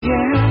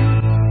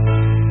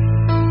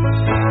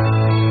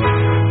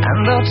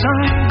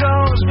time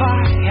goes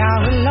by, I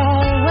will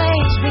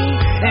always be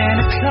in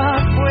a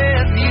club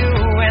with you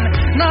in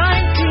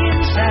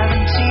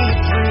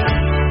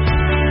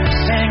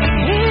 1973, singing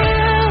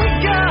Here We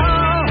Go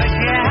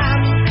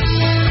Again.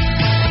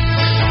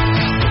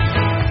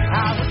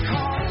 I would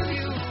call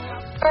you.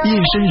 夜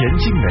深人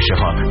静的时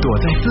候，躲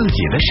在自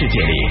己的世界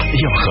里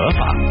又何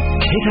妨？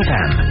 Hit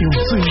FM 用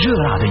最热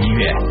辣的音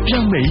乐，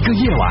让每一个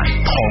夜晚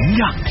同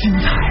样精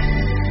彩。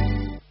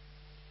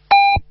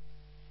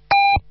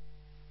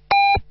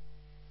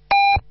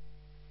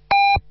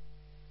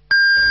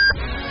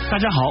大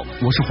家好，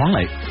我是黄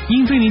磊。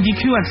英菲尼迪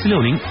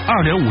QX60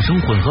 2.5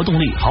升混合动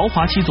力豪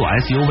华7座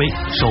SUV，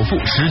 首付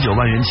19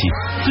万元起，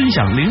尊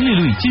享零利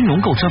率金融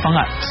购车方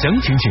案。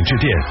详情请致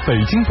电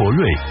北京博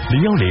瑞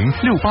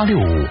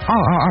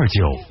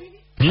01068652229。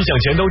你想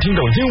全都听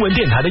懂英文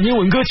电台的英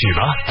文歌曲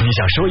吗？你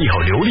想说一口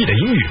流利的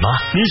英语吗？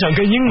你想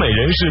跟英美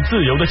人士自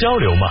由的交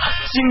流吗？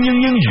精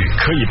英英语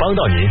可以帮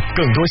到您。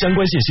更多相关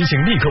信息请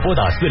立刻拨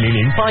打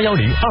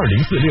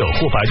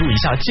400-810-2046或百度一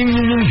下精英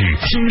英语，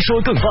听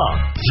说更棒。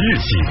即日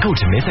起购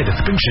置梅赛德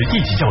斯奔驰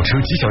E 级轿车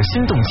即享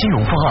心动金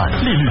融方案，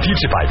利率低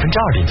至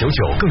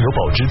2.99%，更有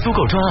保值租购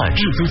专案，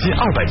日租金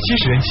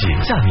270元起，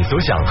驾你所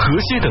想，何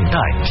歇等待？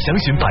详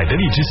询百得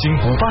利之星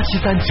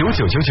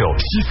58739999，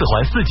西四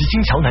环4级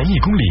金桥南1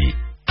公里。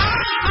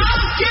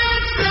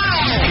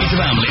Hit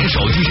FM 联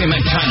手 DJ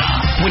Mac China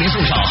为您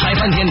送上嗨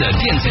翻天的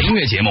电子音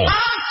乐节目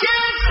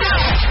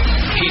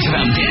Hit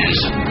FM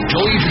Dance，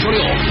 周一至周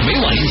六每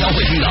晚您将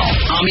会听到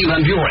Armin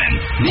van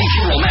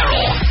Buuren、Nicky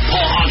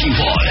Romero、Paul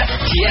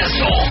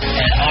Oakenfold、Tiesto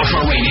and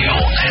Ultra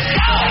Radio。Let's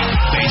go！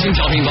 北京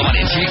调频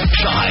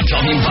88.7，上海调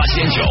频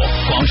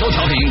87.9，广州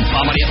调频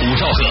88.5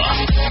兆赫。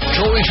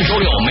周一至周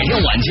六每天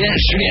晚间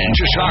10点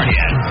至12点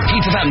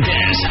 ，Hit FM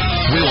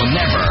Dance，We will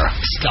never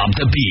stop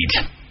the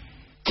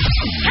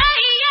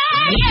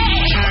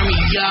beat。Turn me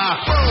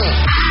up.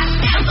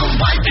 I'm the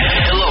one.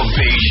 Hello,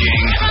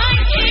 Beijing.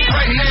 Right here.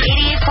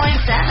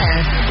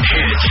 88.7.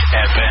 Hit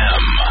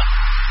FM.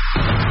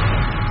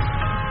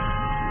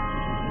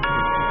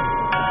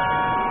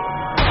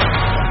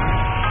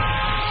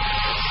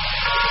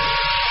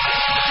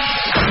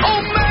 Oh,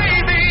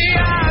 maybe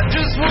I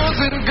just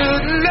wasn't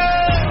good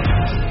enough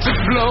to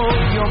blow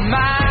your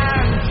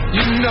mind.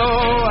 You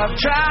know I've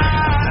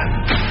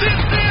tried. These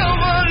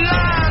silver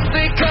lines,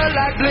 they cut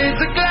like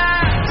blades of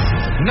glass.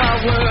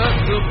 Not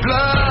worth the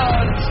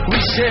blood we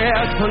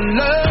share for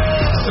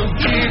love. So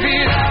give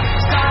it up,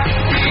 stop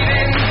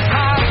beating.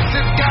 Hearts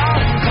have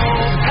gone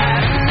cold,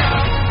 had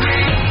enough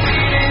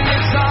repeating.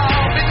 It's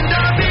all been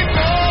done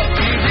before.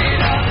 Give it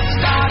up,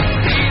 stop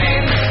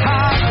beating.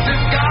 Hearts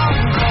have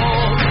gone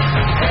cold.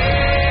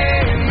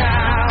 Hey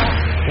now,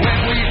 when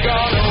we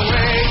gonna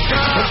wake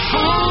up? The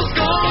fool's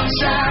gold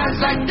shines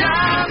like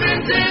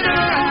diamonds in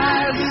her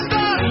eyes.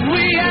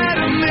 We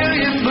had a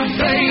million, but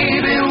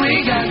baby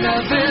we got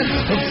nothing.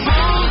 The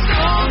fool's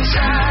gold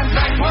shines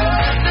like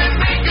words that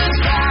make us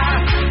cry.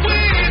 We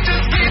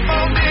just keep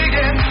on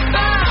digging,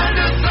 find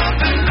us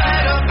something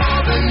better for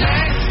the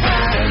next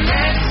time,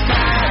 next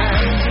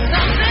time.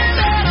 Something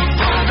better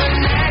for the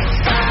next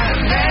time,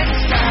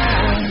 next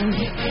time.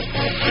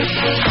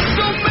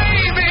 So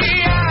maybe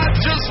I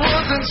just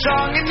wasn't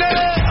strong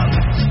enough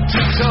to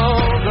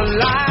toe the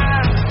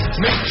line,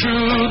 make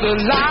true the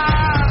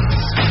lies.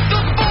 The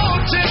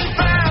fortune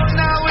found,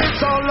 now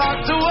it's all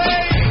locked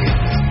away.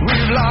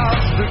 We've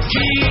lost the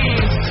key,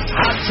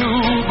 how to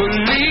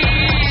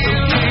believe. So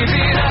give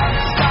it up,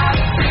 stop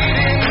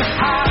beating.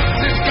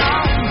 Hearts have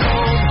gone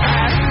cold,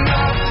 had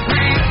enough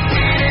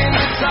repeating.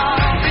 It's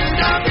all been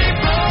done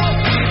before.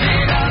 Give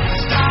it up,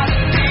 stop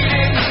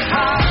beating.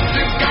 Hearts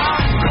have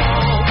gone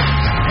cold.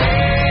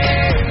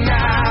 Hey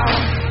now,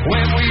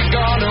 when we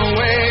gonna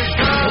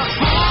wake up? The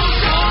full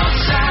gold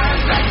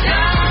shines like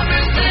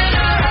diamonds in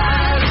her eyes.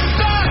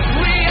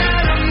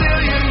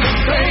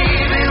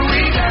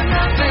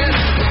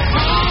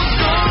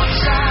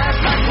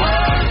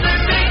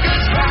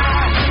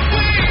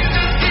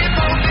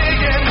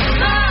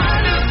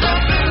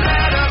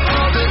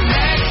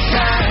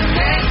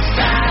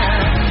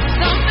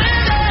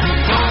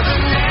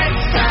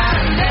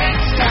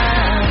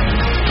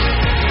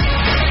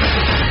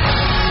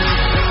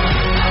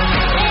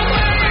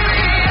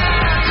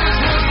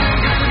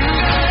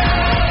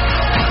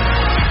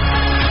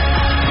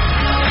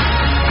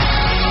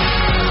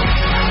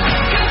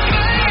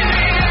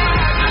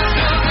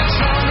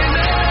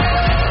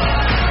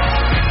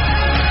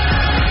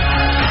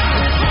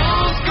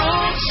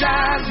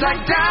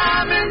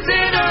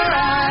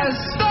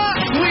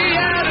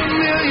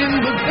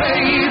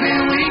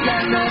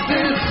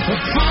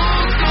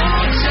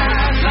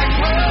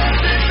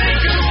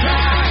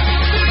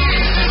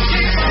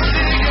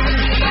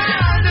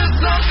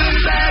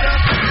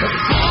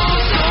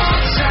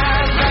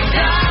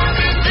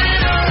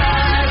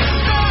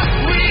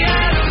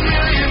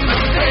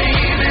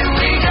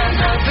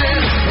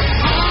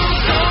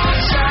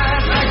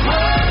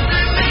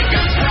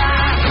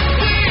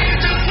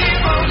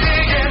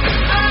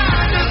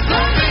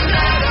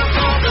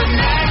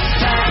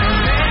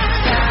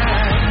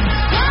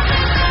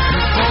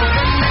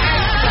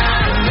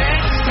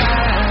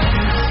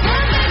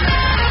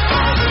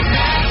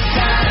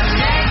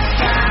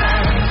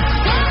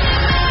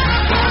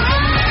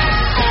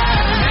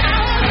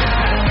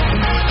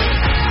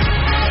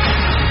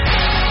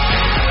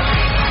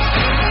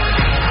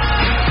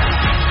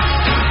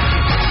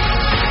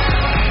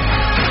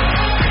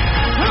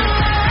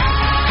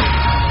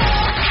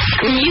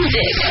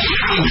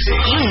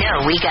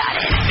 we got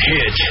it.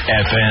 Hit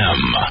FM.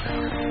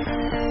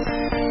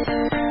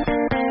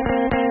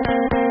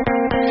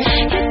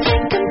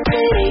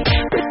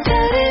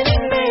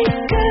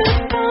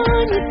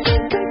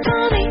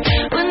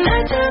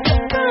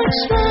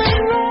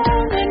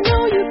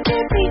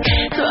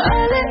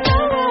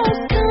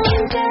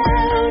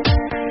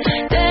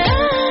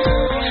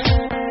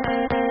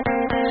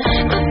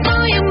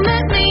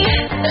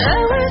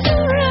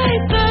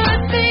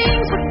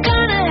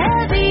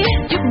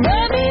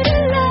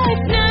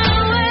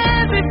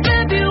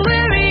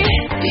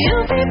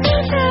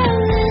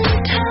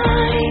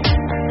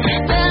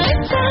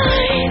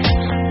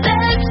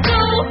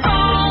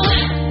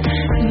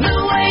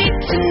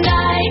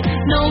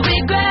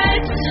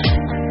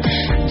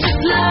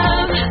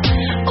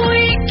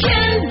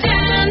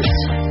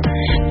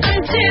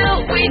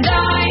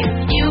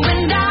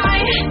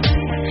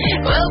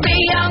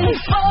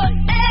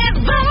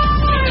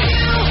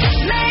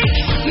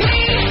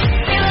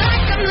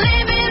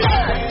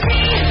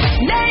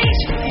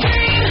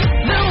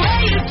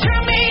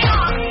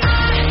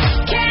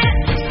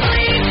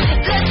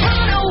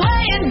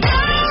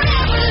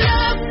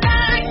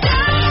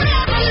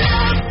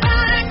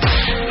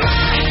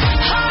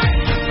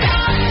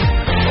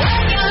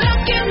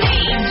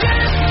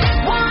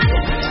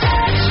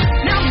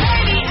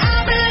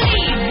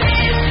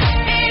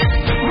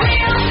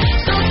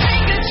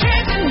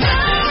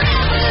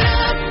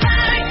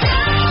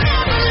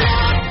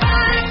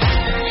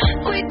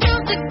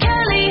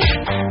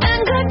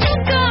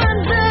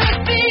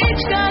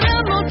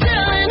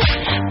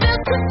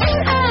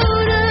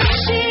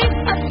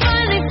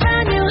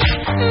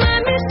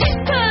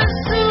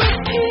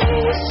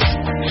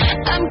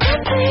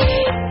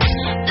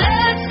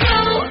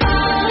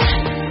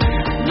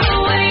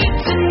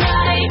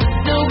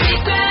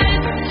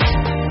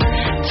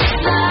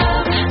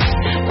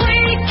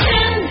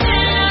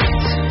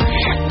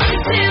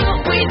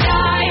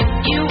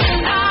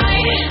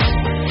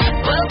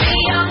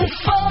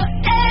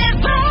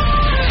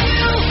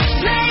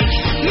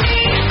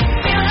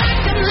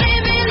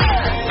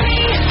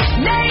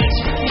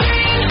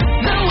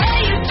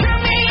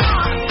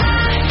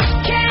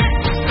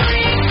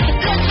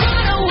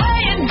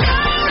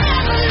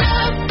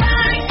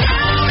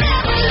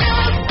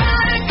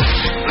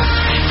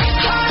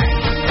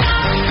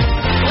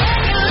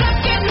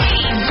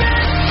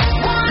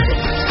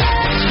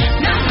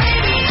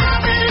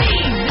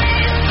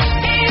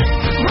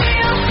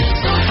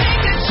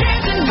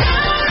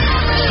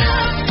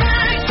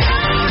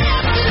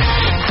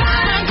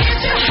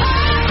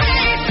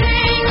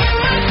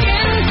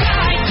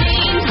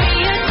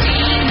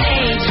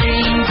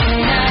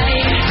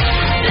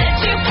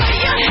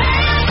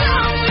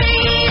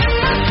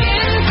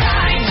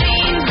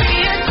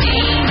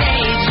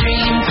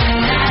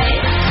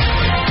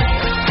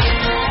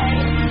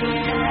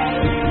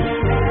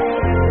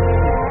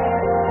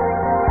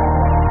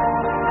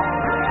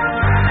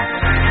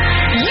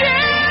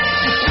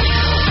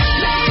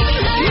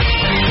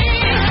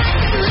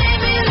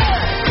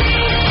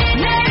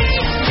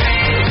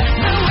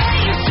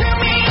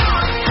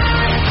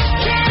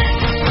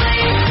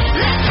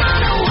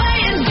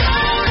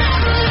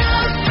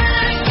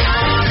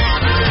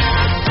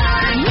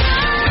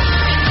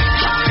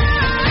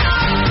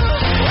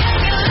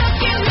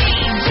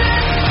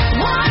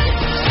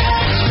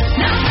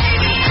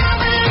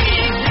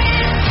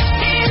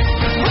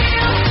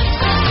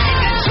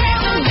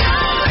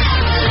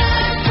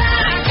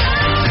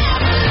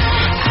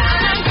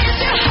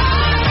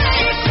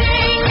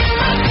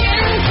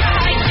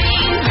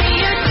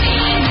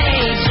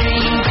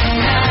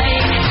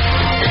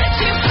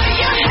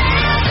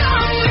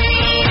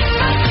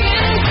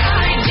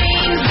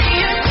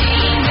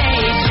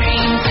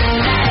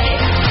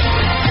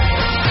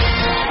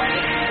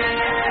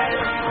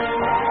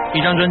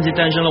一张专辑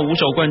诞生了5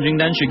首冠军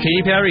单曲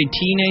Katy Perry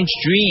Teenage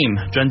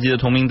Dream 专辑的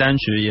同名单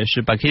曲，也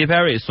是把 Katy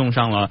Perry 送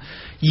上了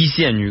一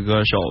线女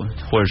歌手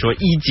或者说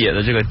一姐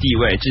的这个地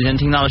位。之前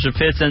听到的是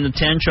Fits and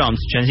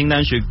Tantrums 全新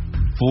单曲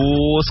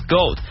Fool's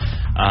Gold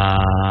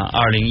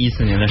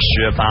 2014年的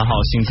10月8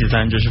号星期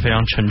三，这是非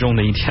常沉重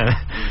的一天，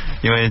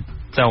因为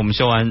在我们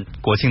休完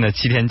国庆的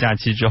7天假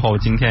期之后，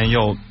今天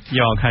又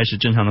要开始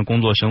正常的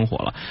工作生活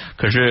了。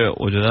可是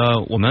我觉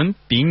得我们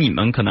比你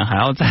们可能还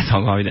要再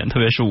糟糕一点，特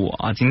别是我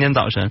啊，今天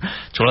早晨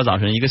除了早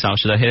晨1个小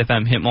时的 Hit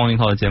FM Hit Morning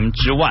Call 的节目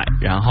之外，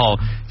然后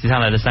接下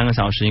来的3个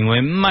小时因为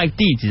麦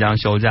蒂即将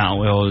休假，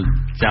我又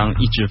将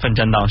一直奋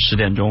战到10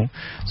点钟，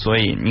所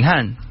以你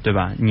看对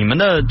吧，你们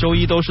的周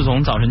一都是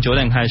从早晨9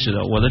点开始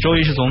的，我的周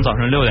一是从早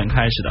晨6点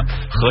开始的，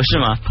合适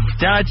吗？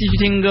接下来继续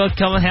听歌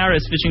Calvin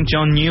Harris featuring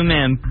John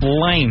Newman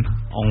Blame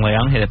Only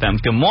on Hit FM.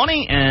 Good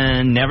morning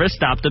and never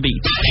stop the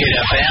beat. Hit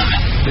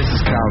FM. This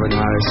is Calvin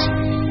Harris.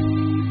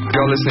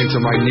 You're listening to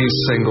my new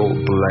single,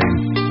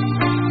 Blame.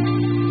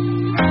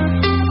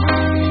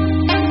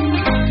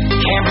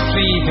 Can't be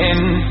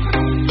sleeping,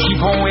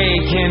 keep on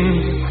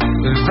waking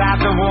without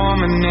the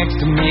woman next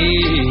to me.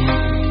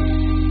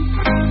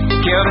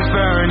 Guilt is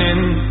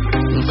burning,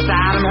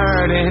 inside I'm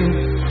hurting.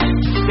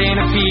 ain't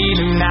a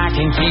feeling I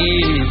can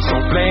keep, so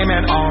blame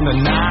it on the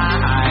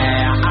night.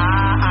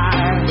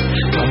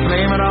 Don't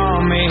blame it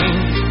on me.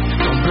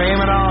 Don't blame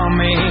it on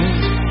me.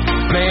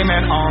 Blame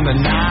it on the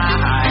night.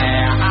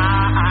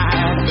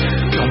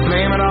 Don't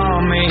blame it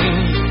on me.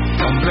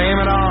 Don't blame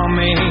it on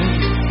me.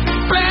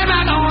 Blame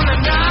it on the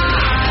night.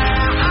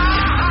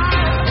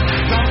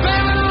 Don't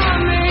blame it on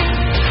me.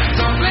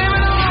 Don't blame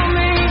it on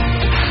me.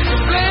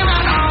 Blame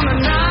it on the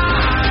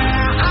night.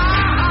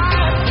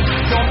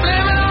 Don't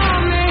blame it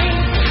on me.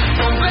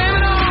 Don't blame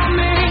it on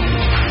me.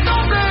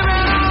 Don't blame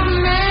it on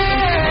me.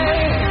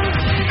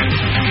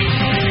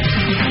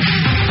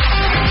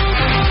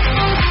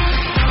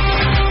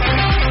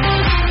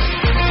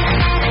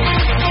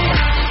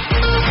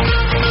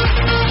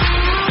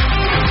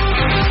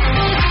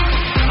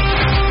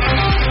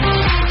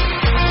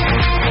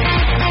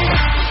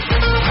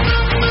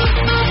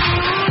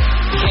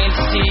 Can't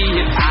see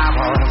it, I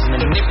was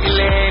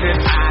manipulated.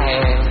 I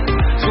had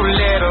too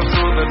little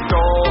through the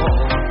door.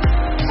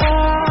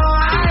 Oh,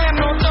 I had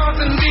no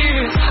thoughts in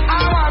this.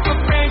 I was the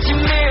friend she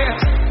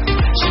missed.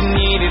 She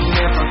needed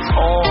me for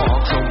talk,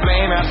 so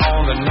blame it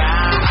on the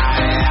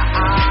night.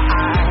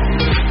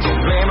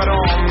 Don't blame it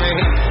on me.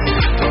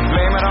 Don't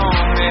blame it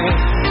on me.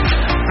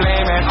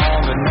 Blame it on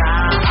the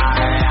night.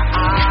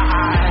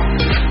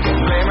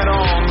 Don't blame it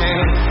on me.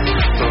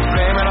 Don't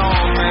blame it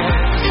on me.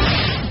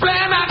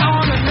 Blame it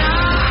on the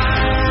night.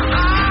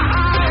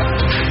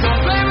 Don't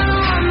blame it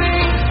on me.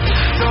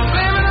 Don't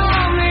blame it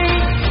on me.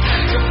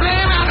 Don't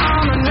blame it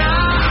on the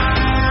night.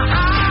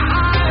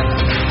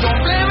 Don't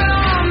blame it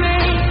on me.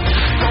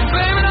 Don't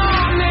blame it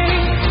on me.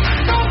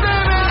 Don't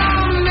blame it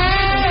on me.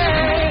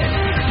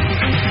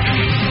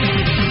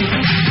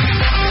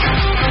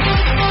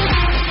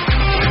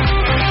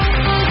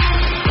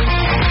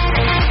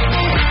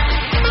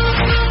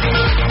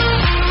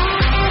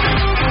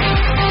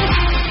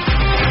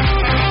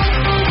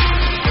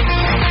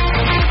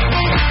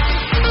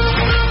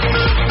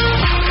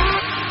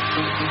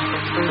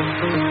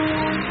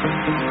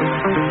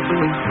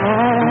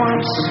 Oh,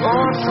 I'm so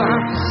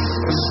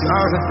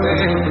sorry,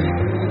 baby.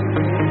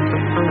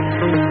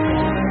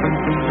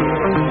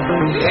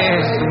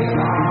 Yeah.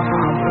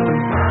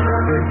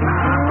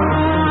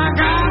 I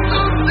got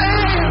to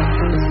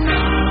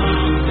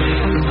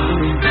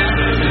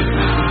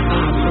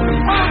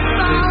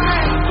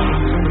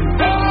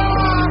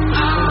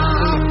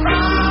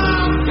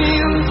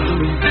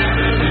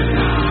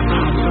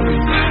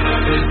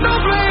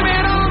don't blame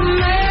it on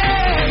me.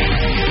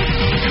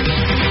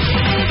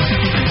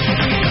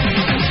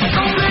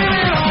 Don't blame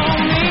it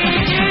on me.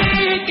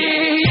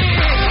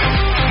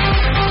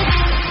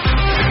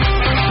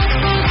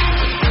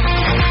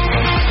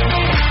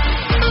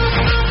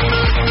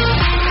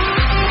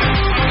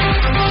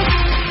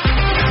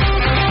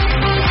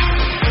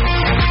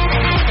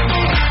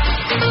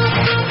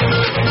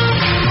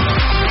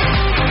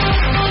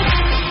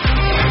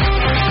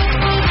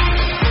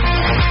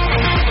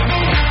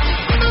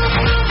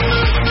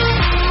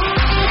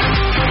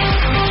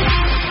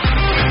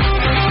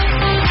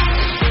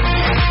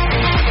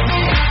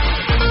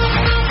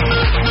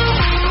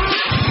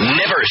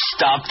 Never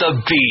stop the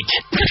beat.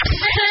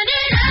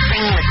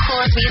 Bringing the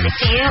coolest music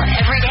to you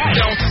every day.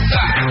 Don't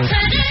stop.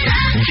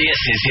 This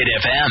is Hit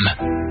FM.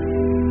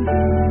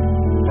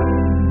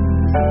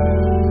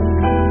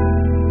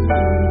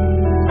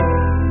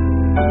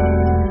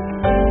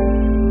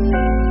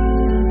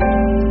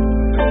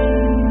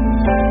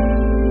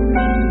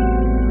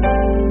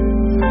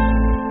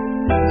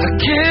 I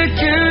can't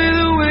carry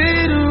the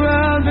weight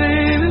around,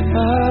 baby.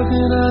 How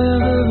can I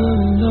ever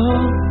know?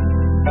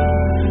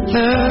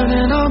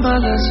 Learning all my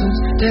lessons,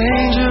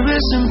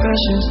 dangerous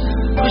impressions,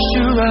 push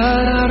you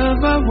right out of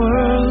my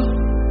world.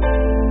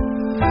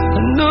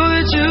 I know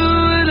that you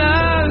and I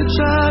have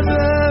tried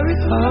very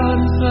hard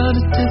to find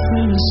a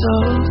different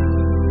result.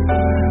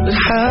 But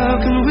how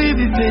can we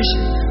be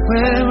patient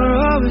when we're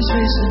always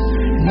racing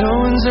and no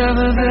one's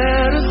ever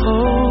there to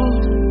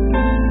hold?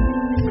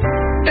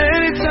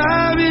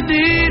 Anytime you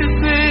need a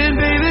friend,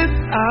 baby,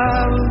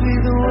 I will be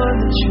the one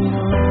that you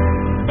want.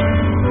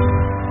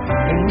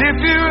 And if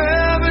you're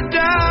ever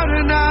down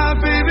and out,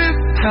 baby,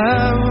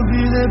 I will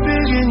be there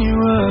picking you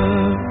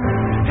up.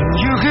 And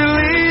you can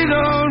lean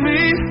on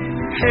me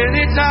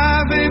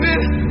anytime, baby,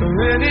 or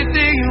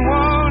anything you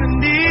want and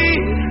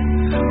need.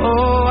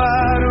 Oh,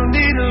 I don't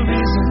need a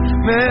reason,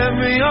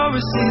 memory or a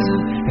season,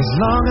 as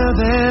longer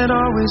than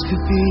always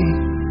could be,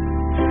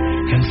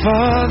 and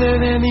farther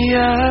than the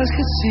eyes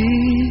could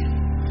see.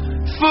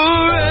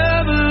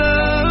 Forever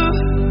love,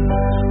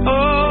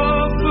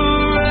 oh,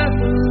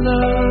 forever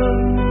love.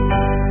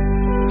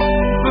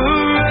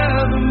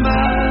 Forever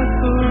mine,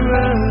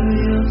 forever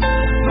yours.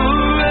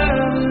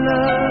 Forever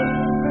love.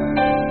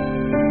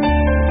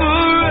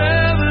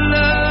 Forever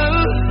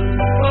love,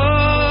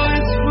 oh,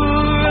 it's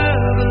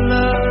forever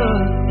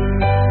love.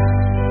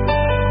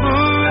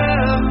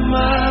 Forever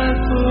mine,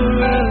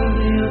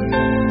 forever yours.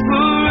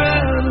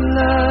 Forever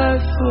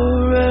life,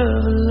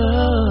 forever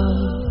love.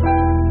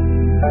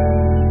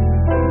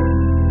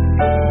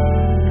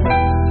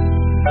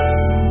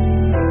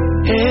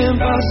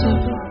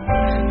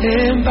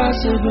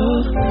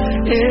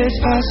 it's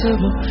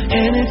possible,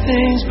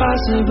 anything's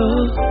possible.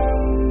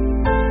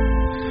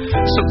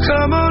 So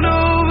come on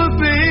over,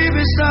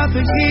 baby, stop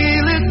and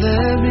heal it.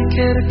 Let me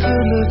get a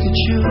good look at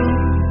you.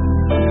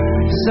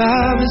 'Cause I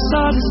miss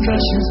our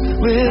discussions,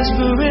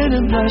 whispering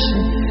and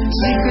blushing,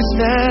 secrets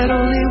that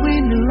only we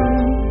knew.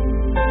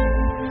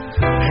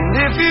 And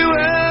if you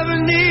ever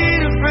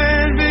need a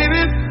friend,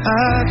 baby,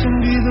 I can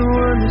be the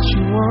one that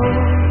you want.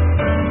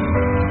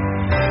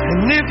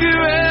 And if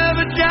you're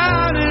ever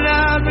down and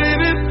out,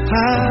 baby, I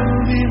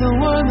will be the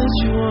one that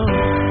you want.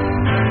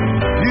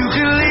 You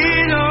can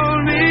lean on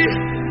me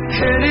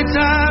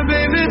anytime,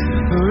 baby,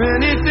 for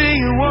anything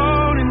you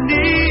want and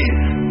need.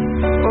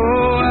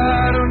 Oh,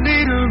 I don't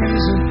need a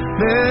reason,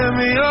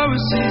 memory or a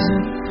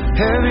season.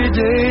 Every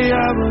day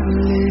I will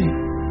believe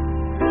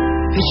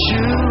that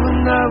you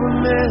and I were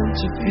meant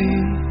to be.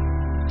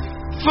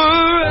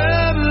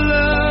 Forever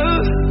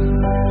love,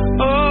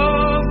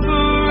 oh,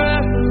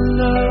 forever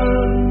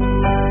love.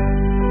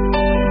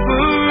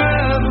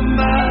 Forever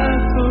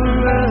mine,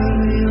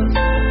 forever yours.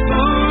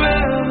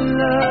 Forever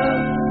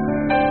love.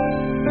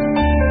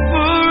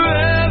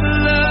 Forever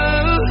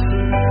love,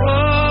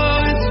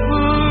 oh, it's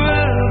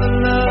forever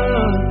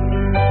love.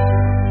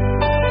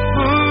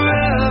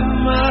 Forever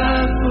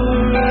mine,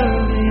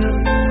 forever yours.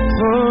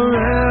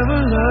 Forever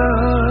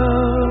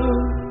love.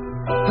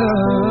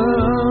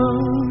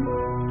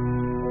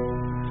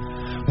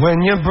 When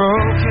you're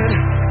broken,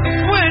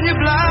 when you're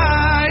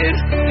blind,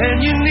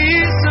 and you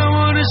need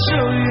someone to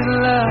show you the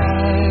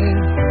light,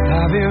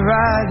 I'll be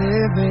right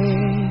there,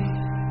 babe.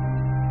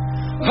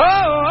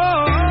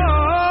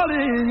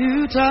 Holding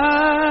you tight.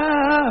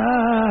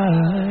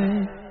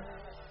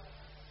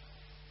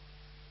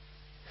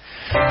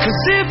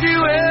 'Cause if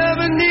you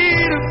ever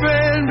need a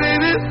friend,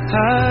 baby,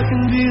 I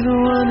can be the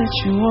one that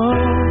you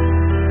want.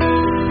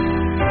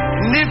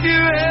 And if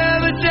you're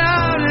ever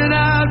down and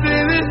out,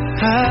 baby,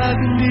 I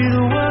can be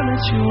the one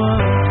that you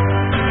want.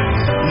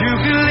 You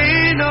can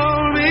lean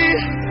on me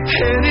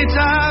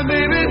anytime,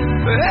 baby,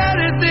 for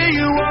anything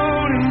you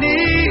want and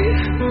need.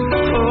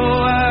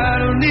 Oh, I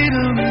don't need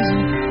a reason,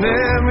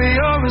 memory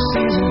or a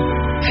season.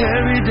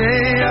 Every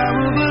day I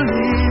will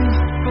believe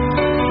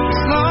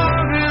it's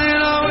longer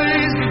than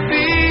always could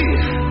be.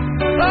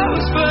 Love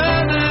is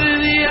further than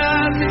the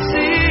eye can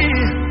see,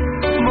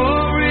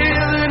 more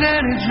real than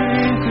any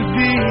dream could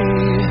be.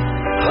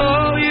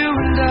 Oh, you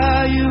and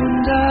I, you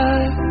and I,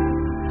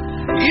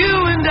 you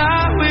and I,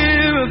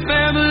 we're a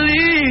family.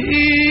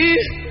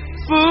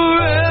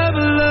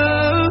 Forever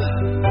love,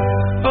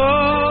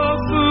 oh,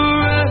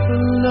 forever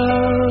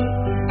love.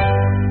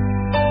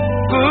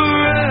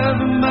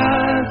 Forever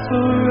mine,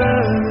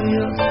 forever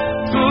yours.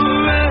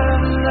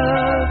 Forever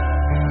love.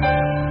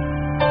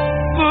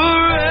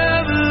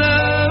 Forever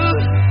love,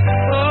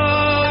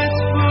 oh, it's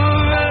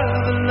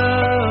forever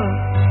love.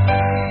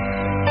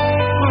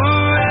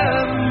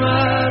 Forever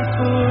mine,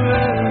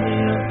 forever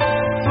yours.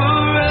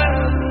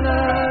 Forever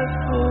love,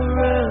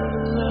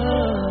 forever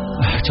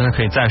love. 真的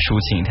可以再抒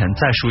情一点，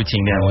再抒情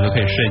一点，我就可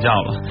以睡觉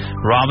了。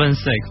Robin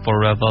Thicke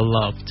Forever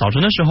Love。早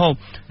晨的时候，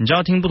你知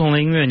道听不同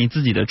的音乐，你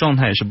自己的状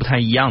态也是不太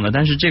一样的，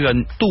但是这个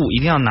度一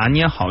定要拿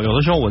捏好。有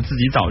的时候我自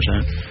己早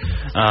晨，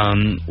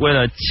为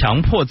了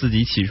强迫自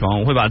己起床，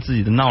我会把自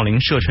己的闹铃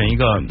设成一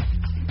个，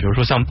比如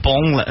说像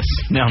Boneless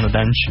那样的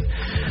单曲。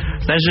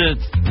但是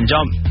你知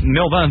道没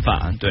有办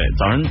法，对，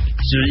早上只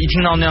一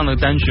听到那样的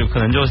单曲，可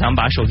能就想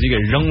把手机给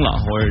扔了，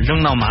或者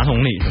扔到马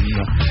桶里什么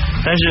的。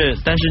但是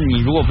你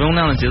如果不用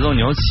那样的节奏，你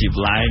又起不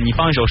来。你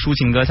放一首抒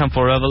情歌，像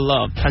Forever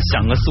Love， 它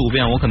响个4-5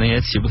遍，我可能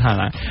也起不太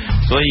来。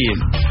所以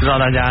不知道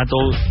大家都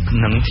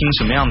能听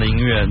什么样的音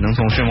乐，能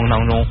从睡梦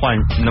当中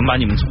能把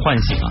你们唤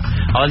醒啊。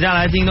好了，接下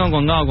来听一段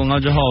广告，广告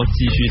之后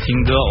继续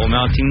听歌。我们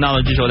要听到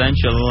的这首单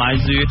曲来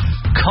自于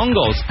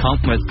Congo's Come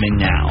With Me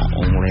Now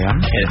Only on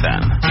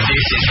FM。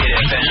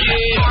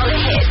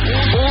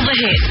 All the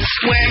hits,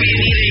 wherever you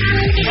need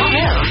it. Don't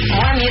move.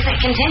 More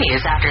music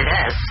continues after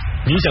this.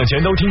 你想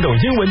全都听懂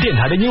英文电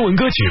台的英文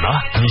歌曲吗？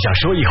你想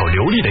说一口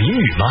流利的英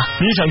语吗？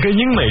你想跟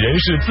英美人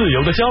士自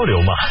由的交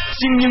流吗？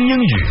精英英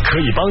语可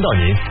以帮到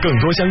您。更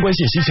多相关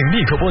信息请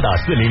立刻拨打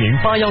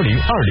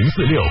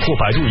400-810-2046或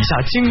百度一下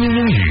精英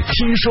英语，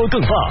听说更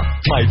棒。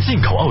买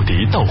进口奥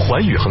迪到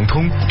环宇恒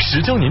通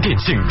，10周年店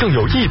庆更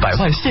有100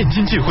万现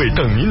金聚会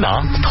等您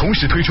拿，同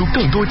时推出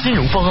更多金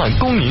融方案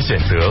供您选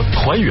择。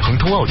环宇恒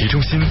通奥迪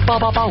中心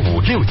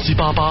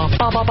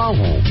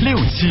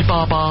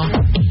8885678888856788。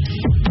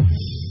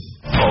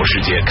保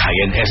时捷凯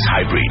宴 S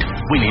Hybrid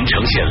为您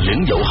呈现零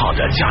油耗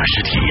的驾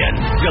驶体验，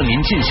让您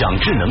尽享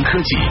智能科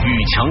技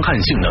与强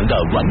悍性能的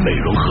完美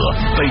融合。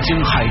北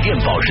京海淀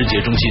保时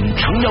捷中心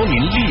诚邀您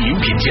莅临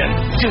品鉴，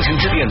敬请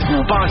致电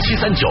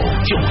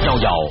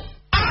58739-911。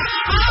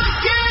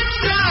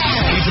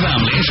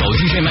H-FM 联手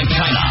DJ Mac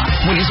China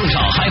为您送上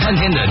嗨翻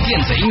天的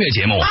电子音乐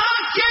节目。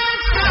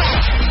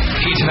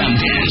Hit FM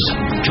Dance，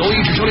周一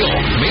至周六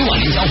每晚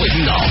您将会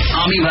听到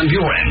Armin van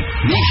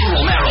Buuren、Nicky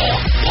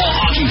Romero、Paul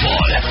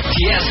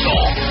Oakenfold、Tiesto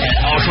and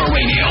Ultra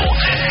Radio。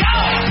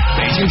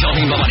北京调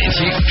频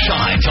88.7，上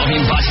海调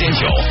频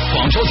87.9，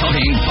广州调频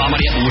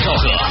88.5兆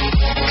赫。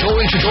周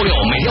一至周六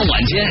每天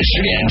晚间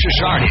10点至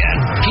12点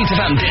 ，Hit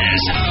FM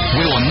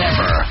Dance，We will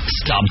never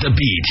stop the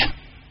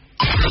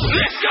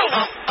beat。Let's go.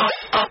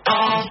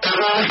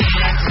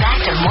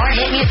 Back to more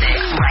hit music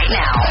right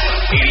now.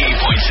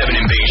 88.7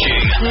 in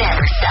Beijing.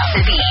 Never stop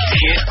the beat.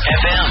 Hit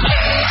FM.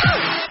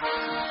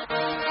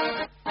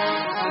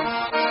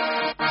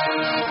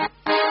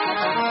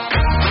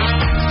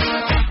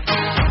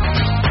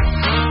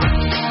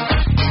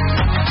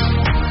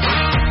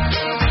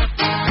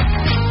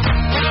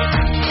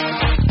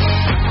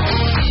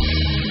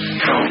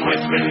 Come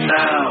with me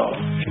now.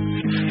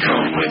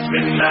 Come with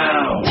me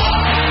now.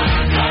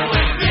 Come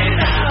with me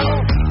now.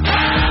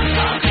 I'm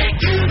gonna take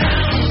you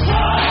down.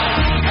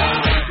 Come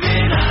with me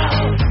now.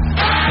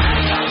 I'm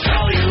gonna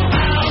show you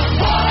how.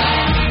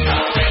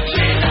 Come with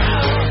me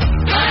now.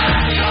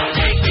 I'm gonna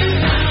take you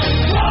down.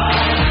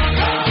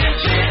 Come with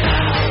me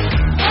now.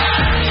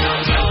 I'm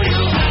gonna show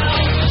you how.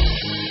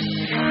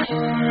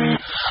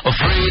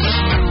 Afraid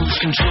to lose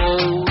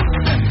control,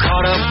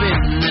 caught up in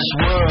this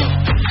world.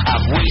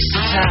 I've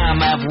wasted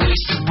time, I've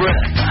wasted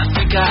breath. I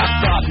think I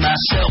thought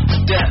myself to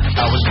death.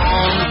 I was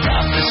wrong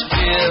about this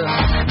fear.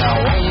 Now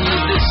only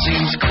this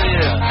seems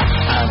clear.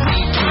 I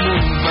need to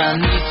move, I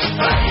need to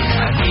fight.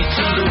 I need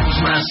to lose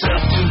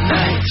myself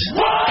tonight.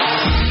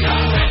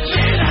 Come with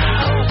me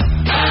now.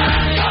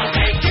 I'm gonna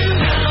take you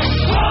down.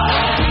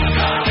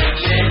 Come with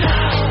me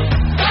now.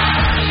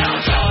 I'm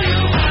gonna show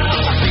you how.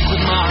 I think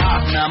with my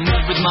heart and I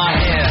move with my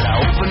head. I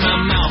open my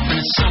mouth and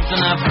it's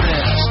something I've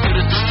read. I stood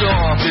at the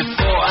door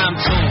before I'm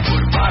told, but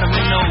a part of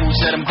me knows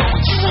that I'm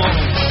going too old.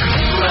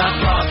 Use what I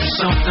thought was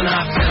something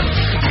I felt.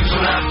 Use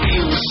what I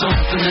feel was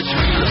something that's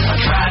real. I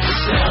tried to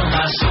sell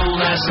my soul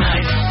last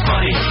night,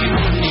 but you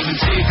wouldn't even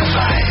take a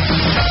bite.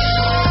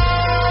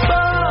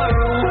 Far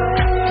away,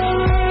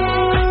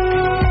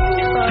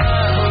 I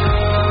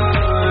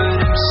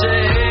heard him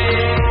say,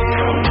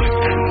 Come with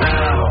me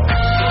now.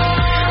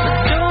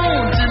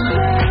 don't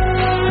delay.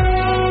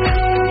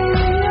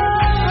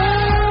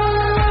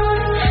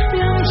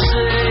 Don't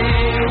say,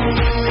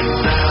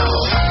 Now.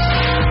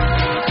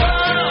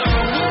 far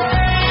away,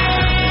 I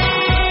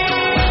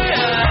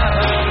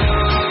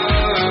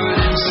heard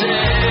him say,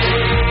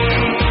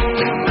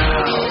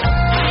 Now.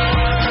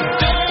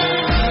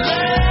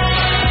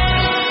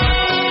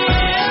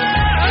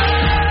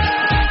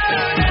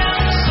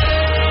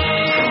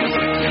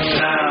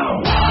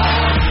 Now.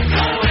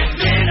 Come with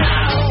me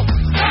now.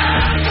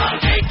 I'm gonna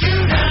take you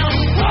down.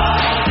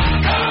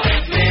 Come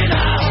with me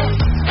now.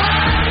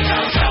 I'm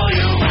gonna show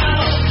you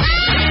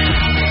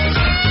how.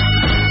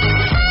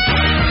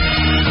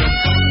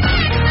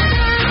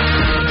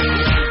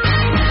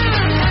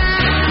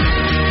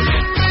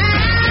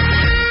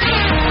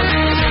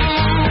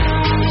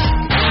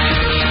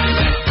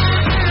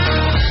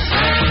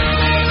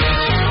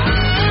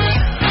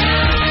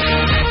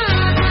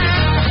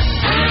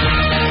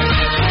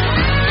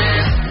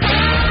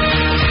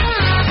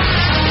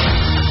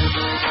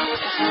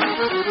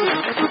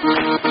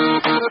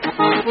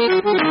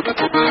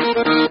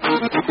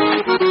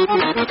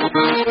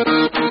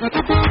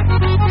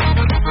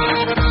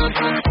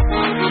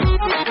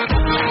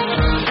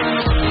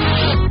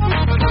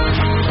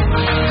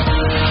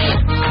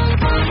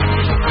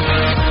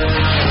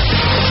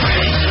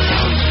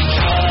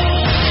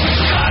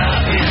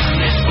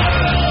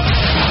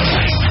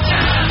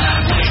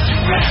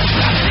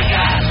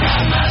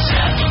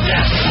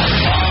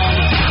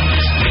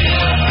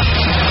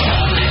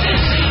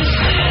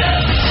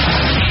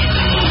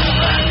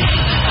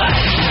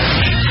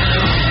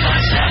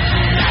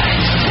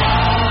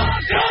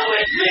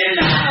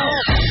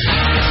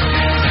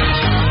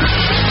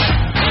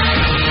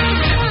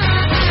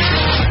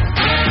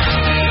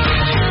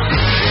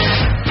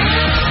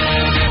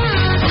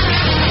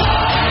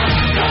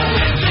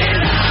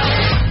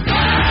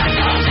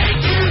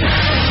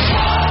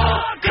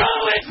 Come with me now.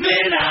 Come with me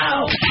now.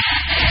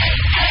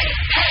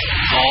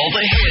 All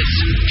the hits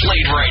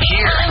played right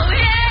here.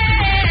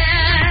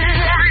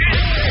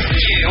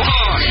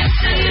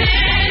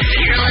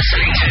 You're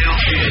listening to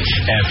Hit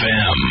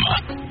FM.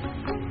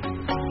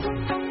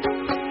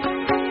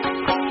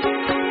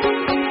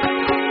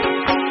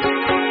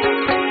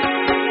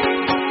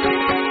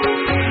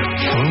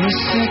 For a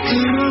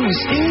second I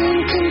was in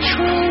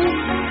control.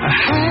 I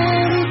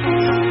had it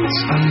once,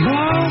 I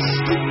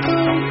lost it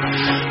though.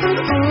 And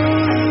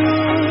all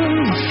along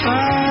the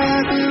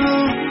fire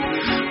below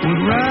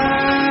would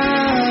rise.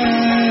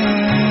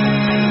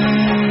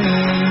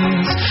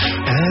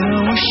 And I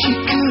wish you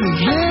could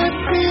have let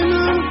me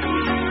know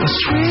what's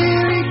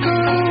really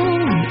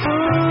going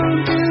on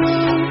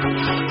below.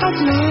 I've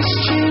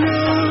lost you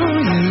now,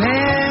 you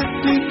let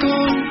me go.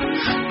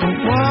 But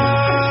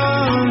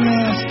one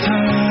last time.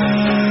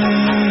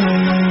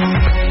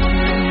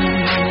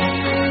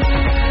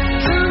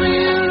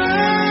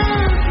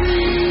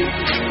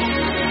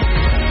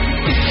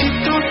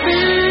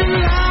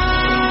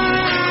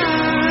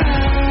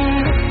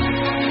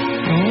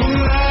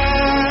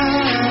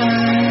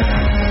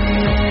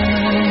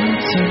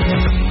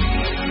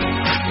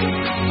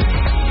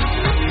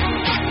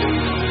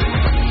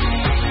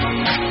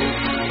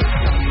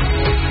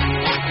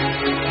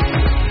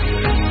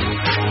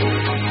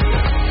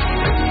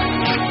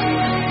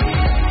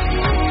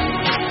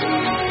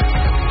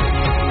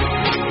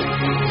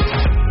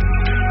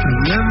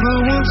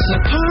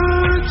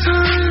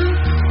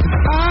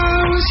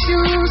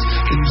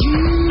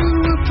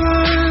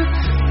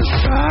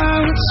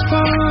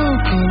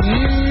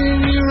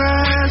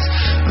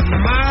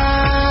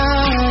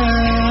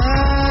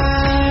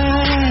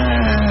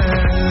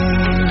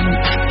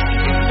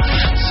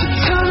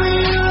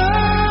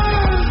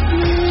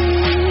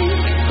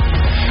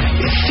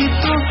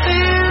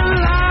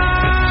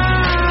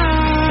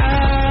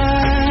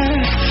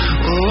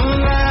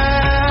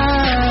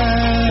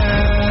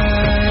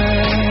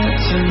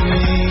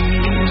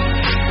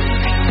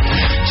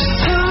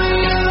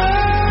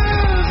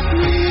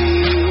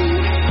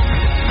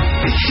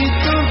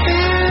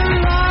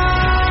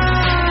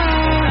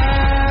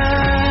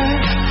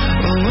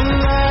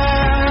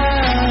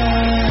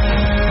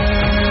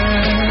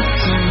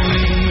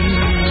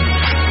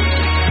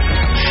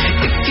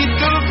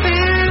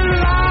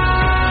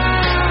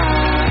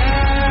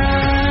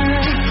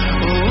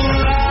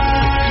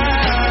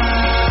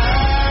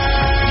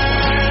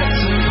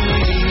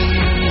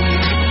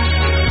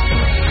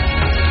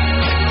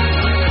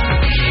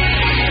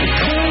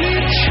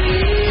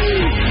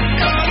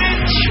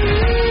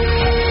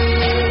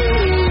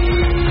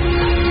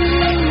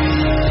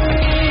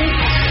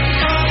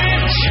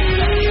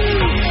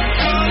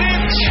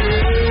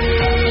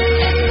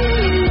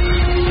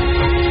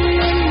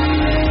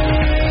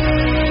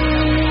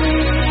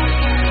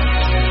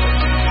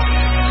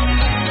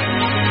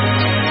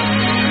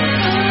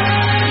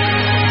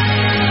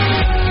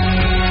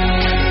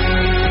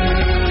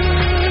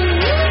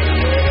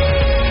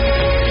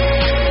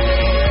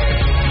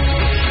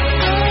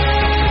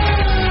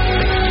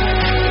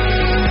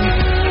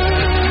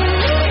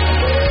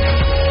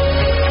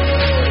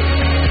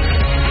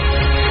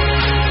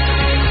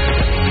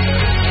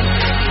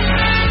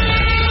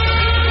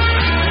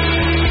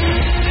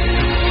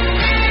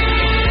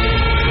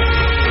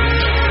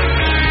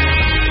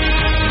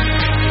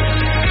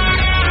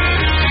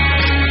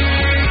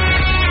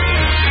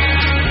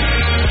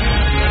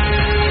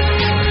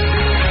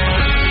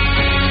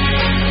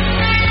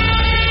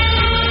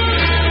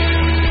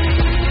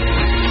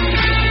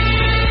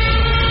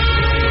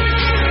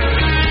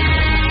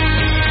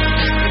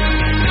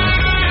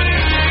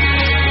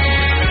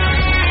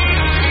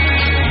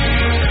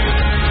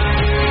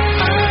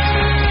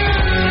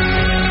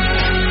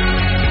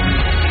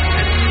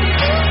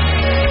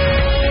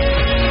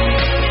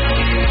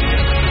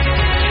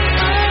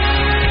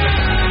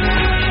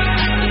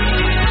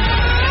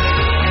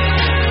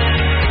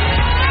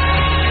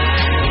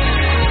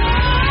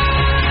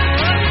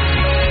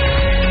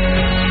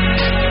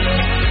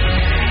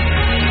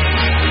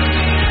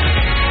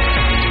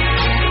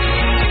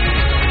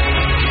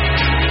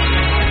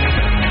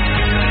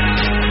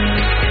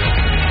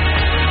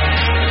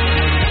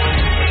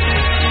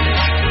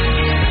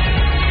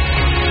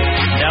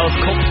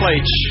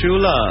 True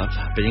Love。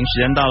北京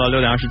时间到了6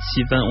点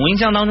27分，我印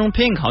象当中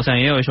Pink 好像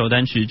也有一首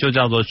单曲就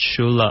叫做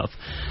True Love。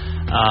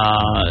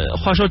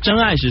话说真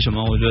爱是什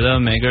么？我觉得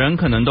每个人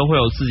可能都会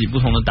有自己不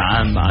同的答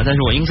案吧。但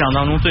是我印象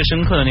当中最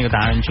深刻的那个答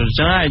案就是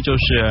真爱就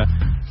是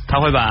他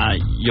会把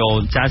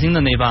有夹心的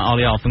那半奥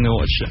利奥分给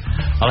我吃。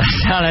好了，接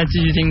下来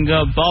继续听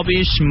歌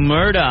Bobby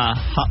Shmurda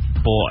Hot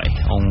Boy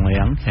on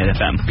梁 Hit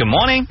FM。 Good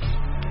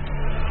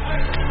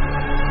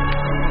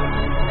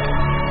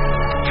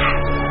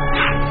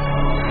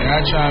morning。I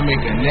try to make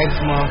a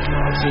next month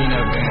scene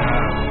up in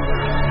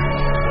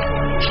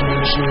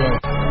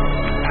Shmurda.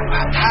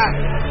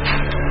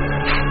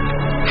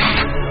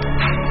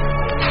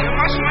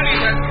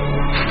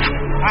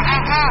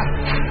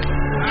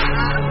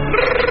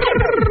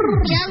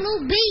 Jello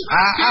beat.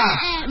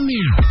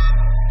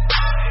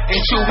 And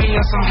Chewy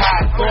on some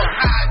hot boy.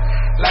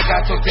 Like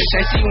I told the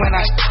Shashy when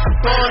I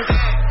boy.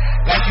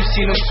 Like you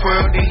seen him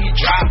twirl, then he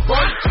drop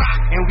boy.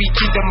 And we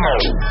keep them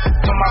all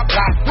to my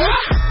block boy.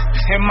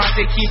 And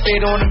Monte keep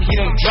it on him, he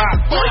done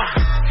drop boy.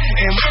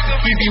 And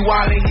we be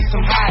wildin', he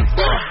some hot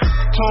boy.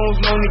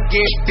 Tones known to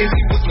get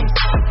busy with some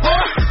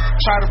boy.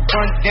 Try to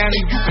run down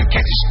and you can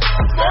catch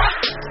a boy.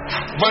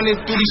 Running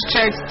through these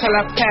checks till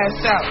I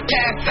pass out.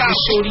 And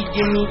shorty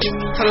give me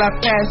till I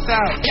pass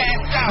out.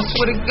 I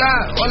swear to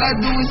God, all I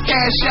do is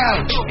cash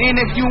out. And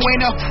if you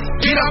ain't up,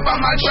 get up on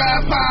my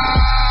trap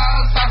house.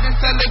 I've been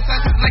selling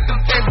senses like the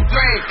 5th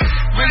grade.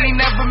 Really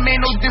never made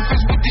no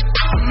difference with this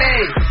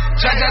made.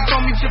 Jaja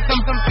told me flip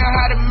them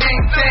how to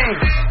maintain.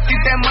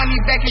 Get that money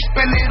back and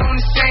spend it on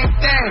the same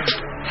thing.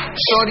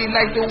 Shorty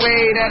like the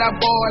way that I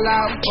ball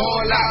out.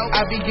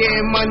 I be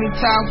getting money,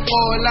 time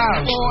fall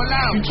out.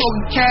 You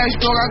talking cash,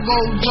 dog, I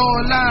go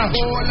all out.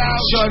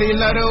 Shorty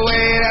love the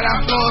way that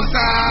I flow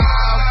out.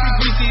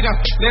 Free greasy them,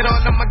 let all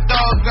of my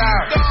dogs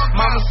out.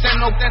 Mama send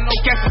no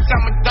cats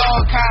inside my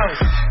dog house.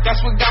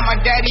 That's what got my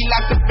daddy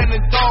locked up in the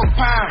dog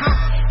pound.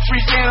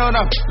 Free stand on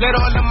them, let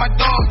all of my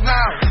dogs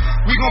out.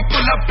 We gon'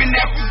 pull up in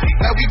that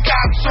like we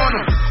cops on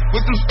them.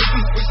 With them,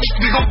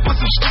 we gon' put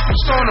some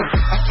strippers on them.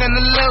 I send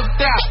a little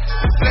dot,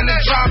 send a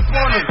drop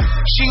on them.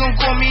 She gon'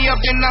 call me up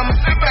and I'ma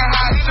stick the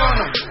highs on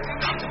them.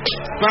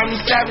 Grammy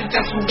Savage,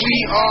 that's what we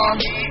are.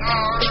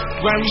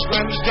 Grammy,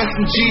 just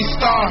some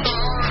G-Star.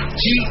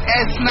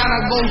 GS9, I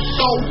go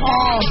so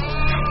hard.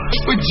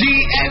 But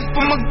GS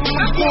for my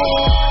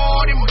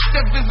squad. And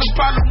if there's a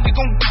problem, we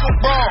gon'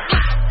 ball.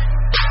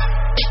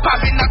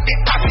 Poppin' out that.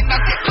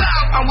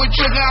 I'm with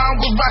Trigger, I'm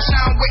with Rasha,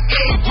 I'm with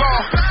A-Raw.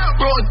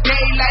 Broad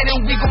daylight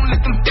and we gon'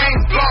 let them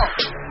things blow.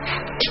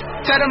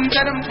 Tell them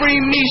free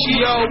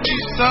Michio.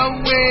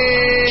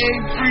 Subway,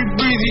 free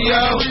Breezy,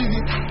 yo.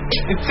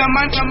 And tell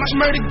my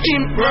murder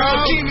team, bro.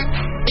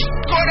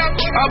 Caught up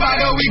about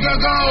a week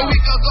ago.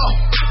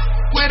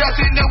 With us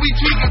and then we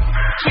tweak it.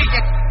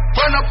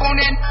 Run up on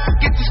it,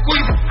 get the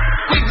squeeze 'em.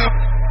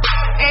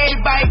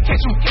 Everybody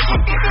catch 'em, go.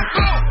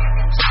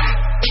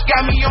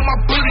 Got me on my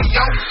bully,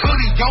 yo.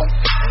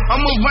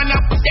 I'ma run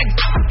up with that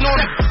on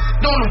him.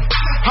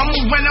 I'ma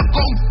run up,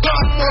 go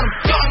dumb on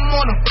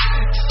him.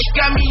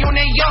 Got me on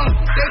that young.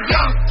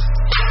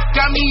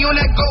 Got me on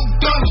that go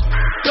dumb.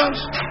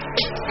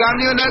 Got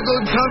me on that go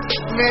dumb,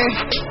 man.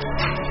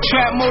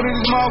 Trap mode in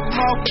his mouth.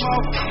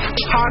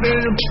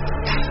 Harder than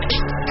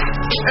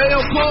hey, yo,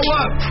 pull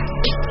up.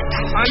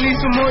 I need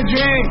some more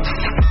drinks.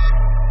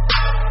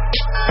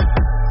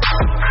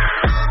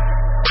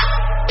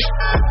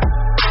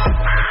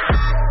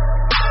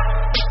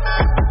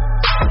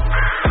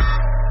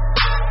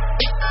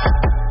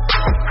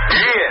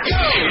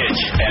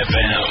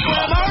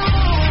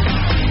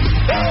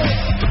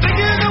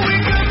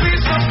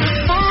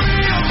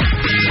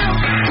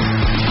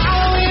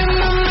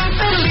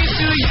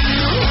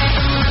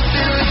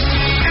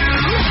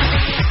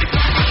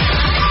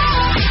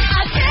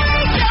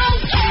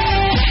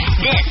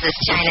 This is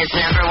China's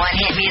 #1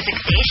 hit music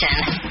station.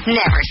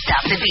 Never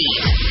stop the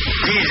beat.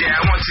 DJ, I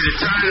want you to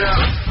turn it up.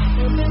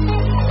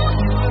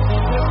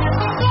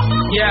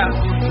 Yeah.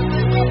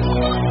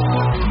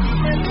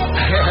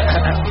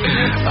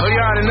 Oh, you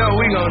already know what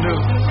we gon' do.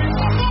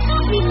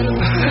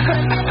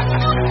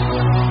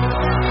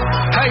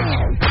 Hey.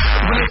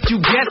 Well, if you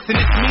guessing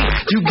it's me,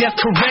 you guessed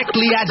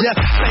correctly. I just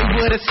say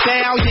with a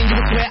stallion, you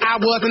was where I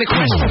was in the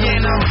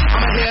question.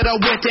 I'ma head up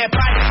with that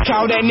bite,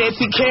 call that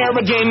Nancy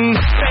Kerrigan.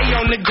 Stay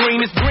on the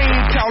greenest green,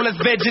 call us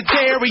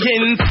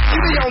vegetarians. You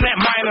be on that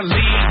minor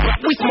league,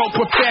 but we smoke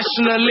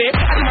professionally. I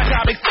do my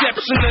job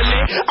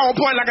exceptionally, on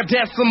point like a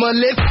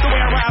decimalist. The way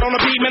I ride on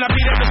the beat, man, I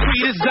beat up the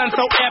street, it's done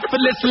so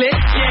effortlessly.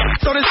 Yeah,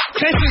 so this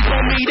tension's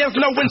on me, there's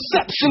no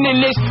inception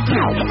in this.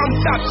 I'm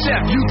top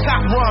chef, you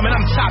top rum, and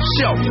I'm top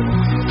shelf.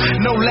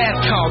 No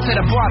last call, tell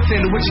the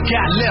bartender what you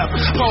got left.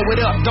 Pour it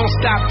up, don't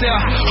stop there.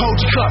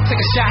 Hold your cup, take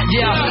a shot,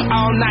 yeah.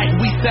 All night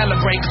we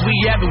celebrate, cause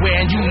we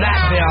everywhere and you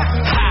not there.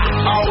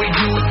 All we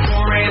do is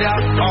pour it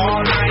up,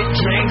 all night,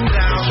 drink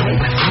down.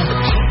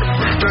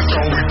 That's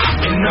all we do.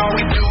 And all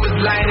we do is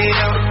light it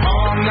up,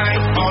 all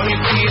night. All you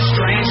see is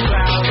strange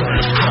cloud.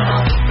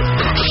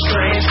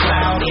 Strange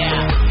cloud,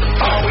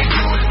 yeah. All we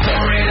do is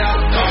pour it up,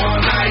 all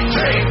night,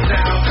 drink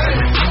down.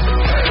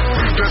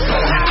 That's all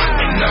we do.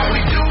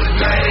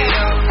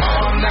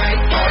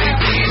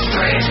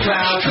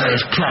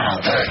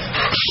 cloud.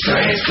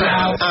 Strange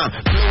cloud.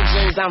 Blue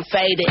jeans, I'm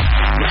faded.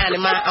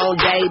 Minding my own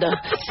data.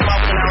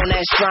 Smoking on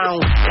that strong.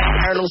 That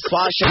Arnold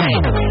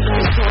Schwarzenegger.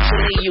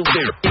 Essentially, you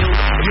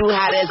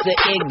hot as an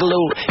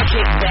igloo.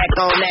 Kick back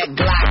on that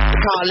Glock.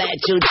 Call that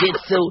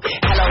jujitsu.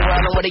 Hello,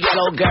 running with a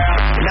yellow girl.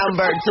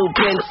 Number 2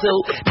 pencil.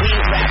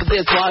 These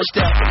rappers is washed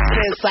up.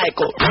 Spin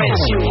cycle.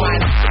 Rinse you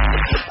one.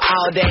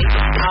 All day,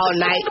 all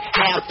night.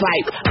 Half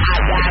pipe. I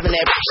dive in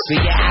that so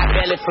yeah, I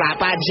belly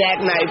flop. I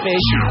jackknife and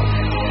shoot.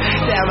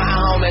 Tell my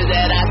homies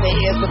that I say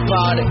it's a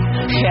party.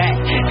 Yeah,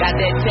 got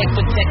that tech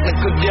for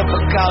technical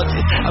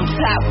difficulties. I'm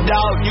top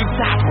dog, you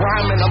top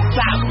ramen, I'm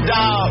top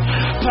dog.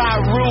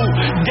 Pyru,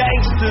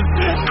 gangsters,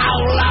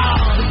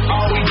 outlaws.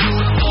 All we do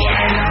is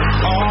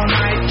all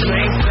night,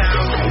 drink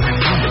down.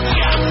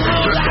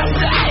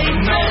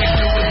 And all we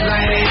do is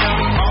light it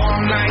up all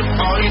night.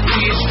 All you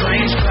see is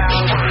strange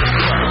clouds.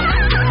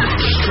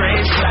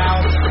 Strange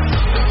clouds.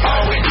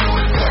 All we do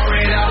is pour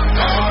it up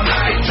all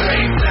night,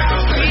 drink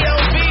down.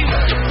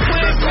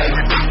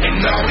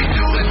 And all we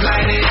do is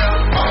light it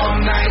up all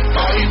night.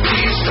 All you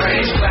see is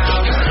strange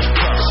clouds.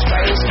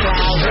 Strange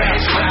clouds,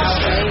 strange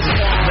clouds.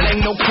 But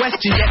ain't no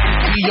question, yes,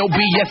 it's B.O.B.,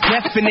 yes,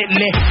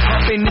 definitely.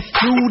 Up in the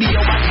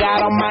studio, I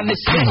got all my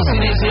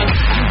necessities. You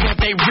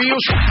want that real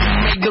shit, you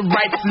made the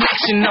right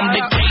selection. I'm the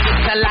dictator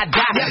till I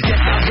die, yes,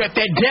 I rep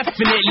that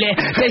definitely.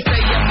 They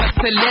say I'm a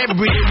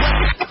celebrity,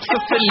 what's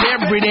a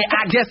celebrity?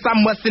 I guess I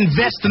must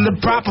invest in the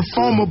proper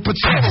form of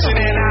protection.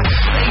 And I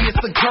say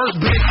it's a curse,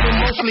 but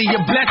it's mostly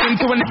a blessing.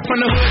 So when it's from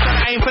the hood,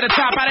 I aim for the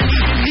top, I don't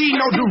even need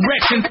no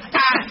direction.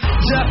 I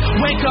just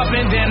wake up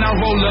and then I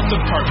roll up the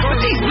perk. Or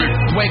at least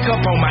wake up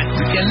on my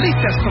dick, at least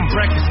have some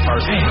breakfast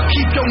first.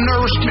 Keep your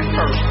nourishment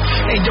first.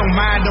 And don't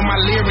mind on my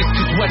lyrics,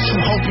 cause what you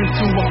hoping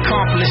to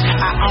accomplish,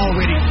 I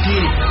already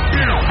did it.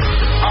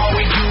 All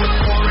we do is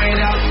pour it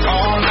up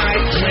all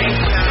night,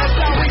 drink down. That's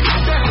all we do,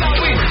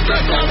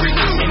 that's all we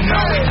do. And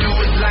all we do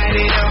is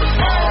light it up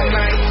all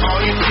night.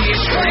 All you see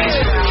is strange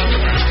clouds.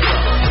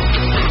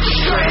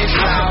 Strange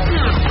clouds.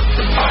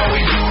 All we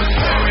do is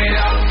pour it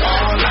up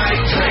all night,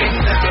 drink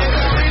down.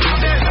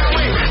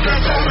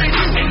 That's all we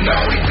do. And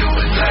all we do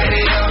is light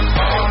it up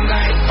all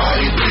night. All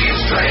you see is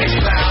strange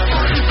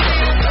clouds.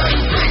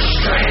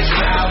 Strange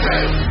clouds.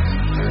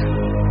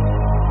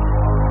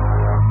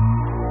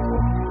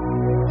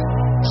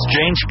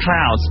 Strange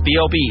Clouds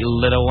B.O.B.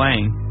 Lil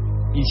Wayne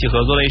一起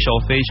合作了一首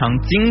非常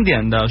经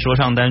典的说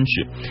唱单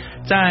曲。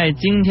在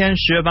今天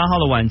10月8号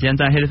的晚间，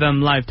在 Hit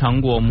FM Live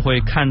糖果，我们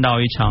会看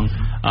到一场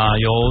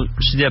由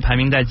世界排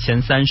名在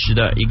前30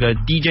的一个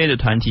DJ 的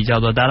团体叫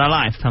做 Dada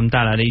Life， 他们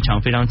带来了一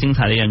场非常精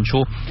彩的演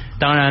出。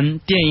当然，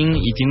电音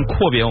已经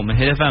阔别我们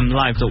Hit FM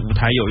Live 的舞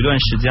台有一段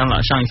时间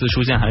了，上一次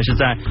出现还是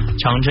在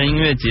长城音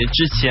乐节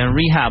之前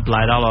Rehab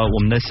来到了我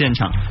们的现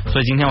场，所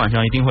以今天晚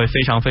上一定会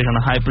非常非常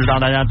的嗨，不知道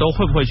大家都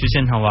会不会去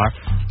现场玩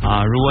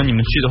如果你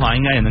们去的话，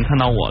应该也能看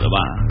到我的吧，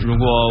如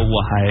果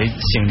我还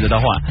醒着的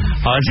话。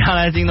好，接下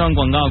来进段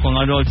广告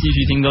之后继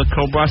续听歌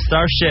Cobra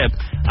Starship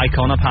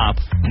Icona Pop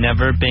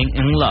Never Been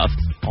in Love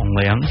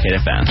only on Hit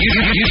FM.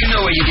 You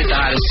know where you get the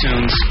hottest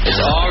tunes. It's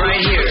all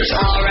right here. It's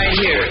all right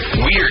here.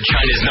 We're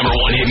China's #1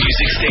 hit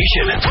music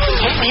station.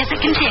 Hit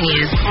music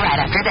continues right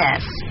after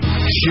this.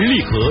 实力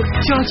和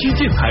家居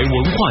建材文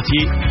化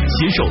街携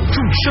手众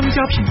商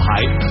家品牌，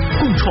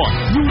共创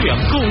优良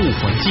购物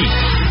环境。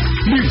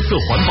绿色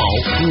环保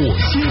我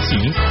先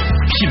行，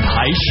品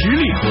牌实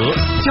力和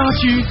家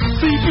居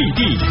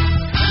CBD。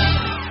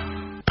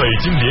北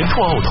京联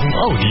拓奥通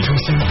奥迪中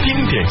心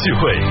经典聚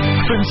会，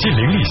分期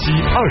零利息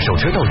，2手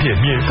车到店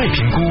免费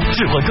评估，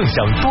置换更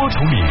享多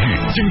重领域，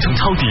京城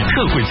超低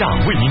特惠价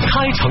为您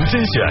开诚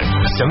甄选，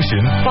详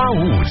询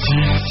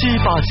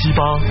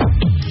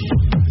85577878。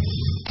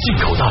进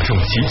口大众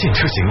旗舰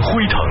车型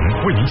辉腾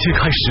为您揭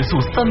开时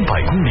速300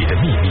公里的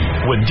秘密，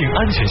稳定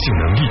安全性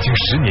能历经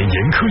10年严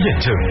苛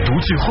验证，独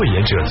具慧眼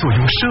者坐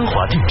拥奢华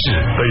定制。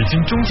北京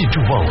中进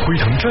众望辉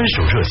腾专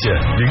属热线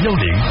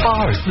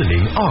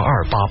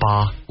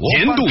01082402288。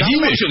年度音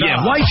乐盛宴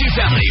YG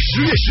Family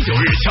 10月19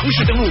日强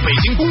势登陆北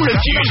京工人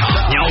体育场，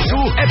鸟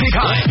叔、Epic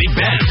Big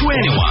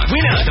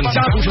Bang、2NE1、Winner 等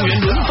家族成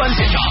员轮番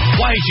献唱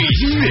 ，YG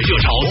音乐热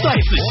潮再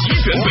次席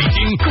卷北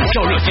京，购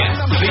票热线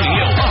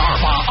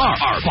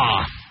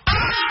4062282288。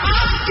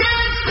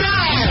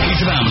Hit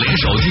FM 联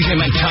手 DJ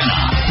Mac China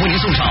为您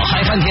送上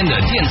嗨翻天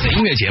的电子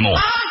音乐节目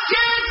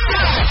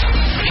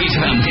Hit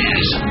FM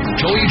Dance，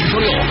 周一至周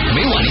六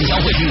每晚您将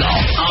会听到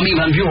Armin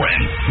van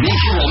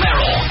Buuren、Nicky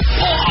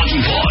Romero、Paul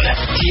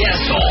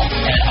Oakenfold、Tiesto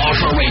and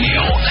Ultra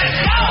Radio。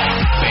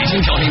 北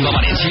京调频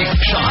88.7，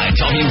上海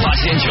调频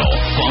80.9，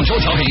广州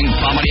调频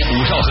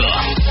88.5兆赫。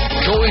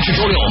周一至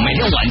周六每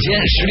天晚间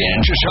10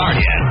点至12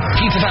点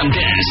Hit FM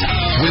Dance，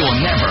 We will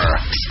never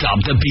stop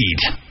the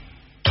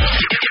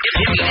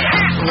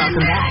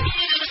beat。Welcome back.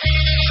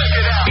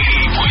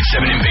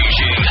 80.7 in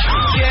Beijing.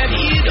 Get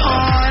it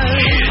on.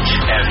 Hit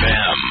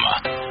FM.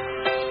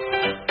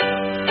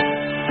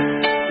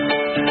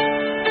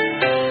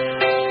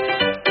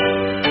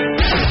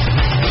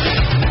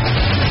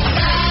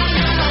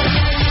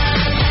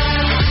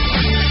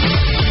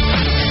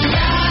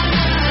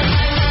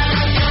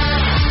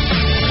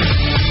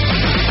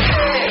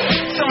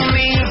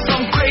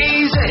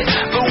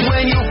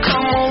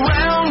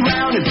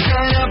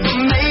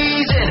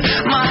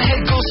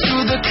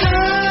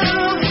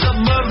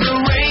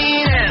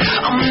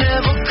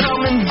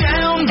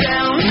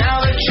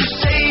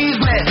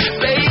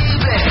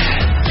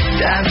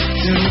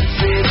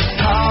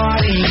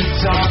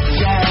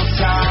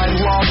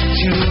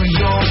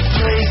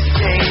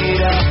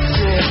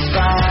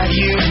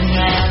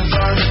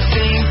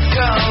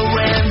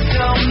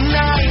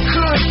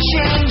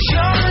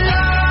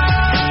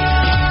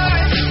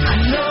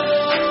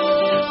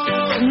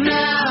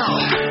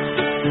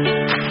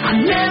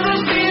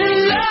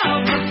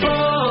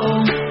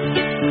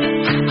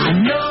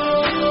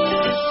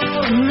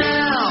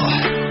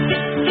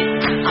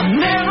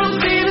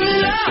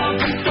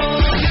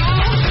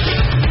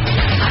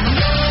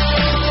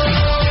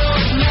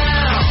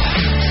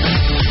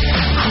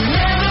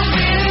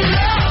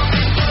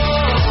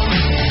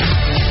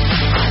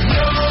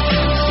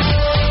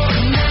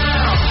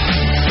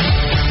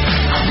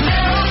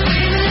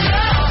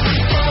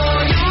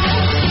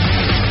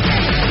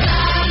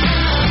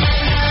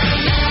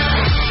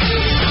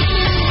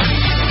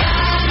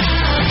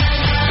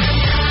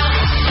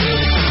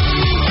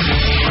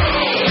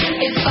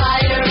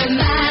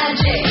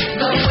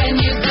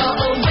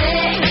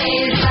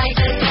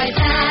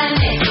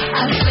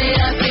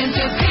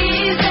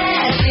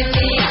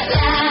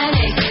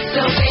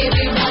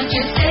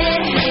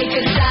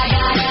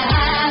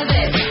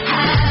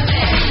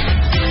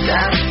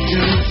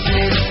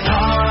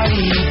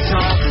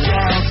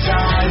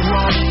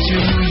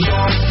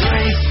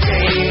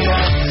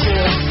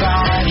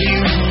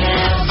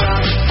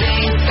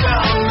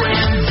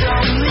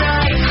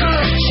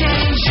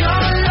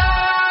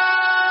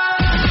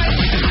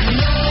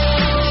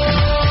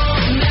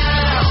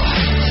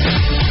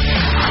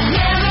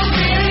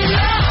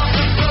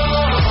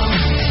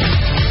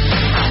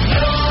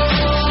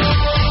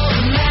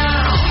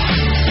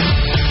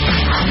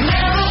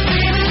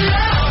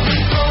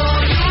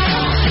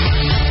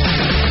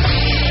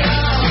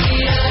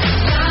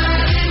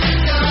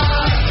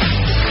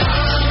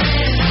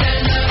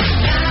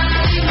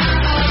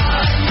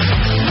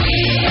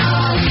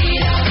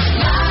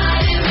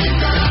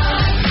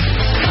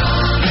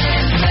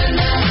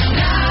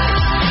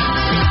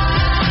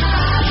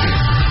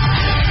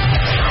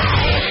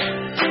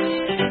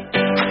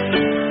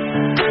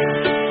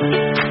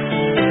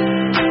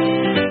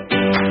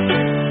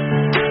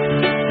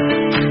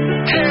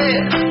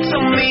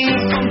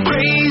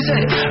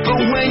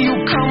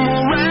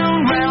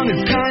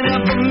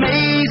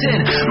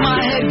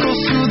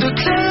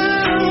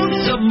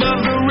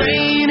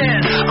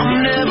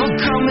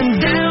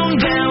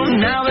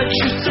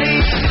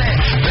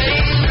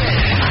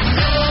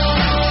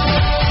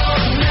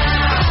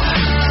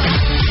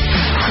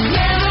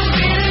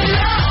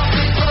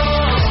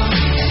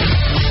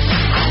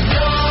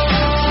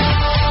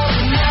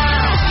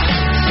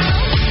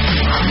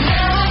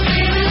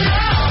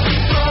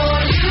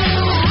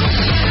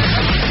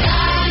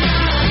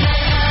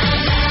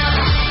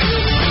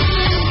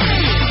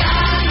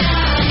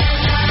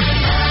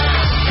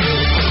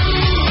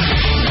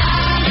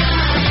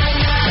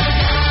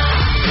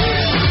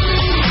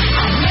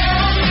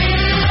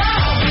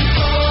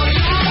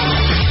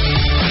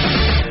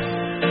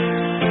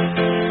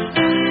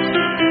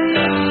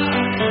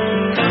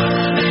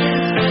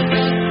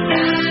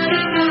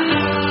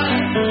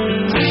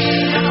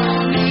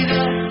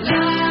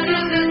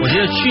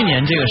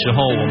 个时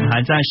候我们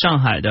还在上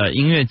海的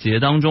音乐节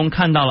当中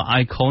看到了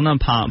Icona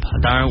Pop，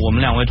 当然我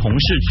们两位同事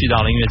去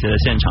到了音乐节的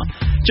现场，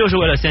就是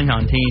为了现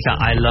场听一下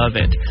I Love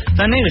It。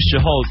 在那个时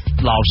候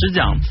老实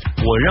讲，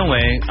我认为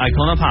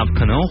Icona Pop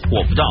可能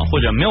火不到，或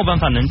者没有办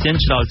法能坚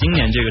持到今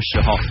年这个时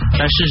候，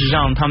但事实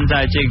上他们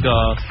在这个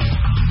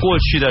过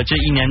去的这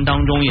一年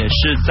当中也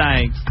是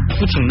在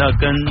不停的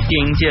跟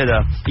电音界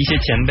的一些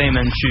前辈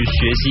们去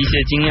学习一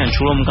些经验。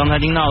除了我们刚才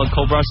听到的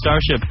Cobra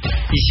Starship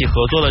一起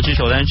合作的这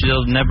首单曲叫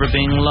Never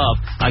Been in Love，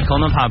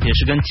 Icona Pop 也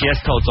是跟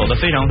Tiesto 走得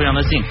非常非常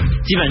的近，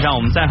基本上我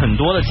们在很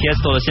多的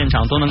Tiesto 的现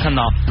场都能看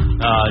到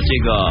这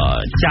个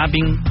嘉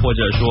宾或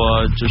者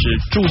说就是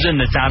助阵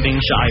的嘉宾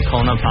是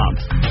Icona Pop，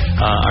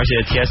 而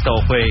且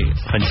Tiesto 会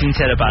很亲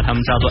切的把他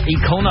们叫做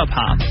Icona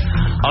Pop。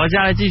 好了，接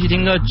下来继续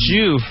听歌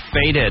Juve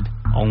Faded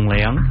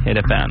Only on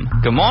Hit FM。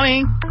 Good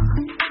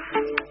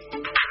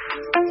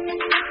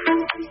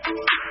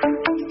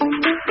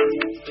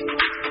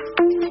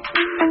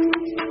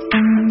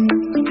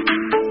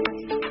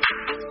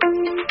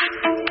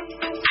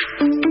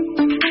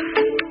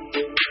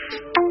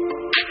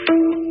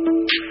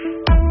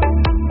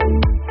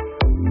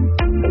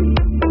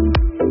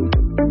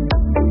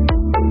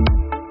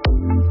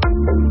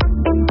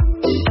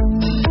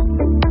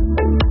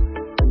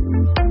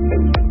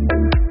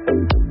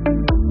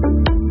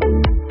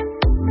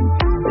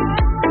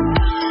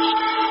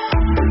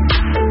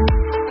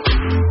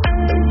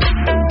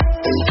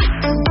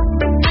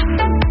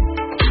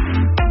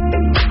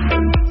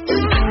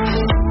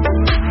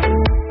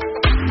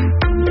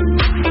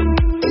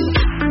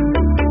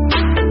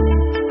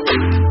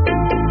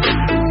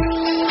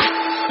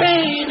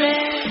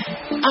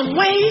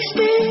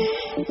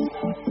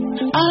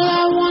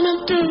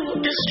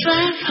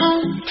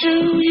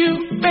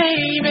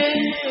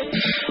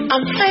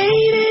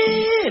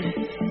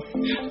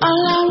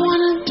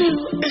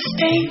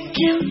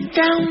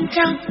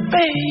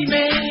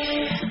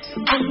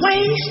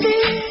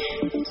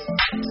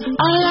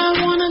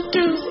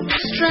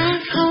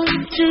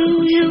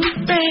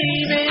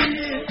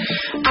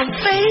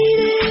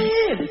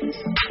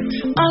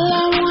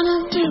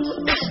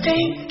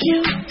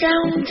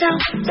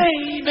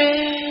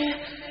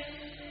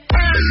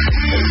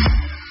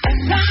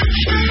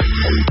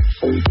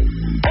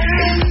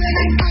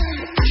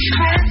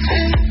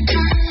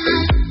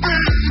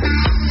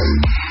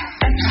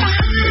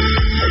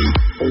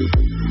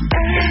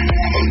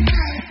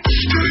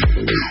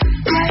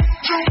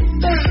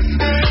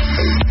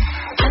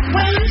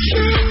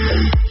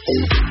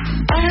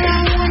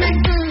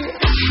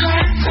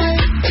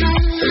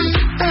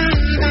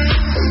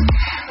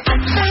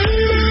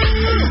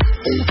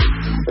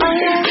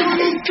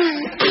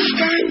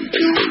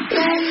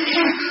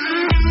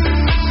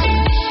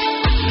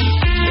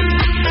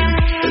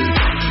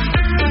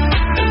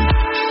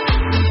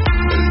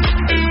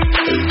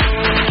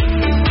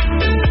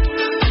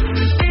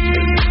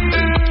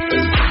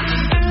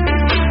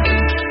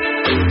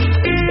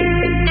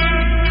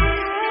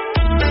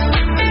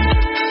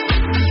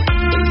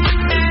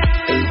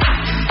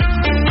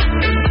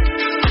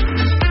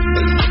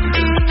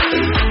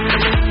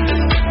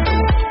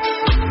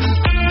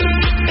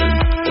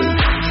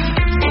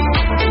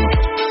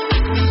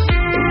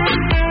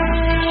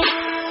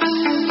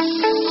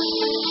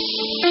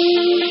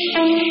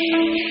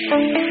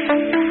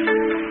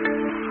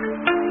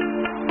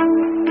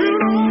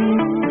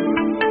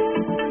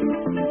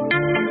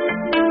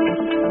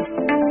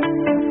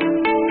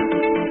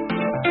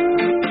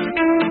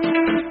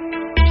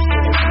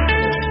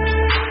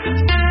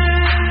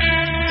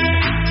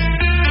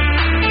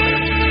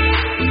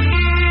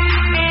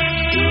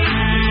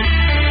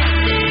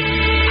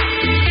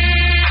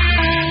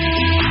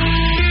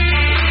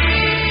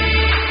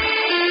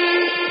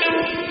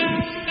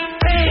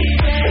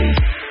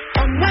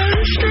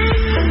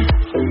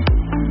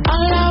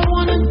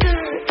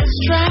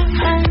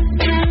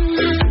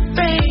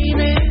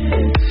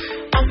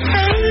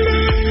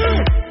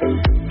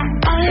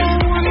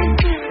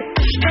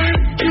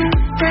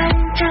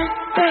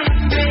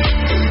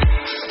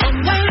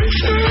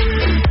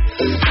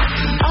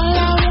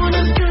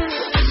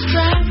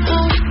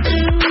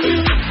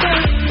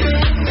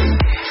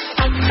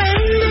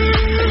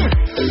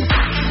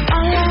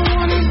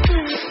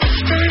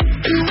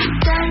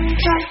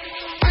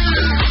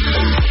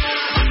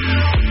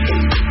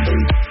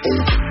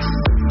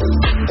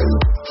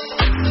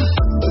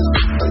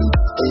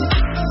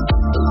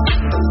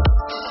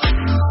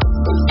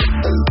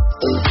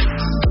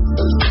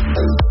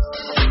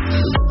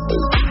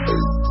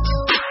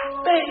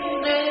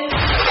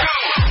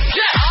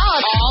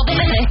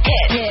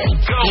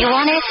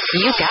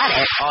got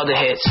it. All the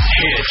hits.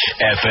 Hit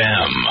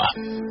FM.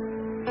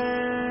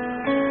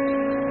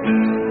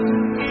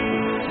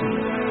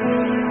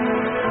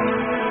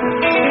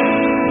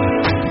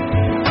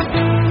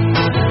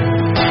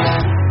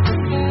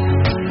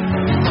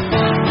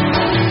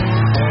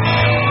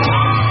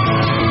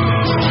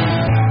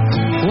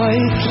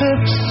 White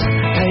lips,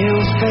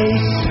 pale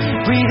face,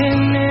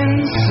 breathing in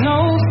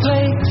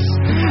snowflakes,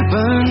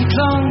 burnt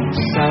lungs,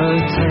 sour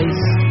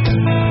taste.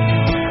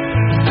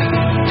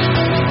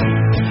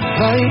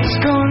 Months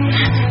gone,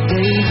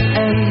 days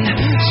end,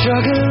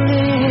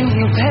 struggling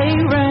to pay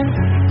rent,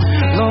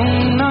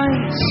 long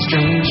nights,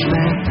 strange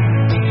men.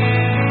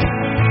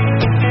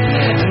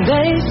 And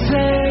they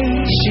say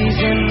she's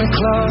in the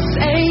class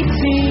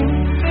 18,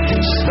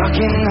 stuck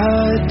in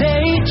her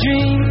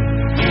daydream.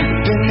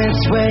 Been this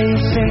way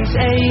since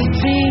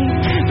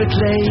 18, but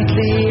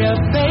lately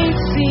her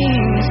face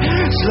seems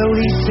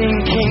slowly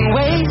sinking,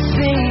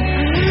 wasting,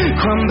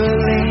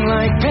 crumbling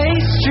like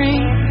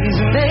pastries.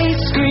 And they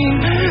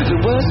scream the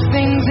worst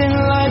things in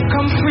life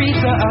come free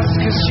to us,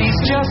 cause she's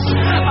just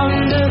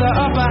under the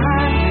upper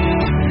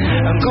hand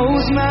and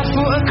goes mad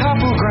for a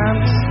couple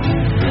grams.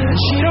 And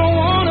she don't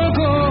wanna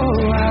go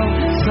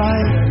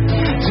outside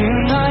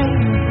tonight,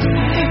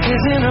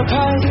 cause in a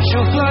pipe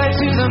she'll fly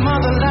to the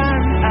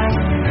motherland and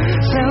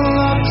sell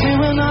love to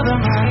another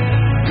man.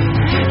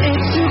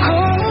 It's too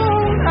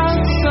cold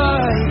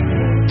outside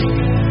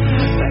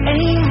for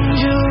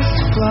angels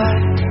to fly,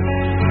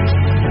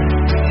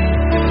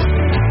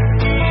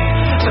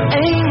 for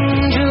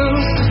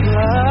angels to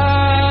fly.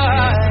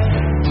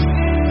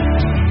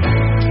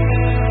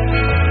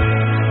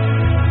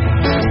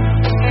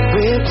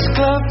 Ripped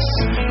gloves,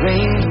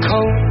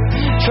 raincoat,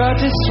 tried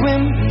to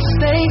swim and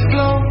stay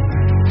float.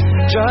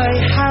 Dry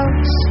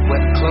house,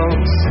 wet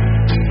clothes.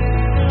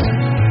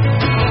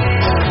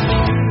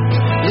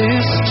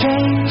 Loose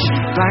change,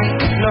 blank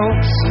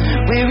notes,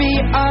 weary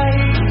eye,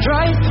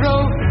 dry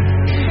throat.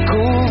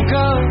 Cool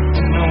girl,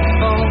 no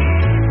phone.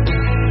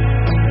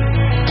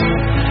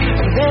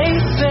 And they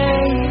say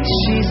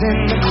she's in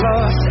the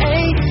class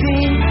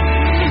 18,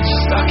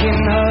 she's stuck in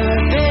her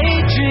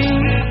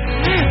daydream.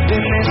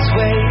 Been this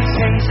way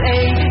since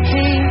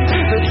 18,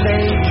 but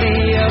lately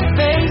her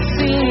face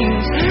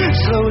seems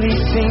slowly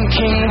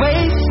sinking,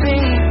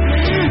 wasting,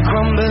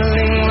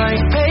 crumbling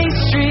like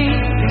pastries.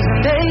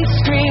 And they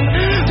scream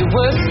the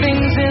worst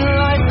things in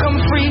life come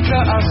free to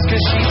us,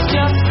 cause she's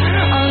just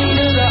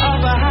under the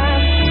upper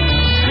hand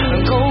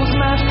and goes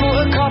mad for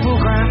a couple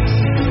grams.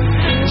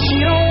 And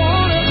she don't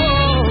wanna go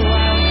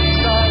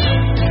outside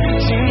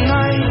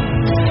tonight,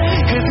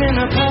 cause in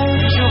a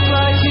pipe she'll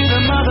fly to the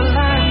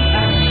motherland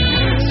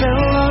and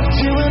sell love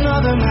to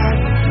another man.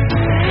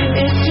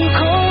 It's too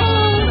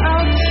cold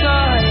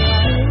outside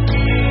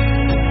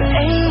for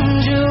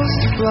angels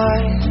to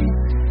fly.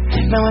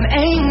 Now an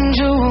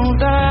angel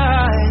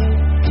died,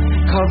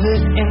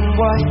 covered in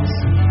white,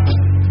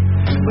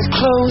 with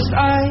closed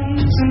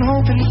eyes and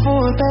hoping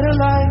for a better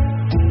life.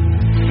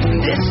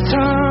 This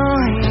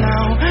time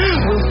now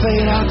we'll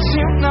fade out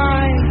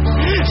tonight,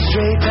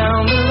 straight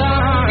down the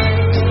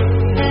line,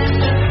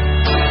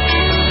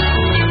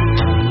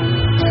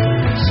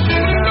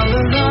 straight down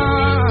the line.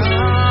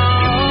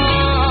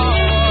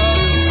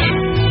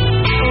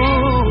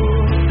 Ooh,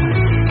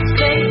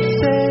 they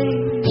say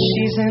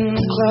she's in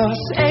class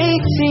 18,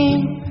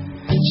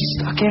 she's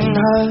stuck in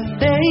her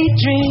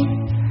daydream.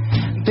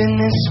 Been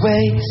this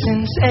way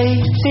since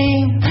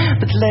 18,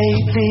 but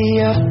lately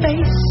her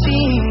face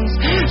seems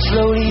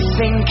slowly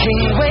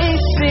sinking,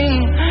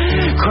 wasting,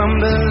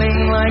 crumbling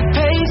like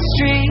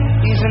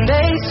pastries. And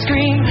they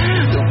scream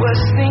the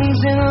worst things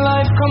in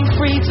life come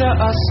free to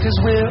us, cause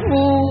we're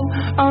all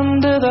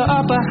under the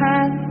upper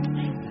hand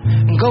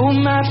and go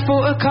mad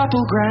for a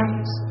couple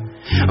grams.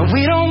 And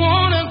we don't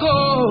wanna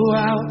go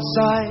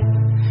outside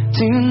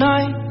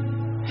tonight,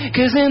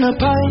 cause in a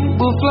pipe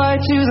we'll fly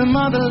to the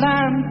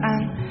motherland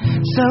and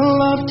sell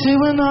love to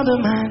another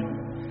man.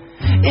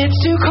 It's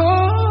too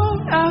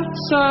cold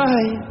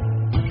outside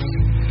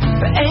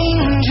for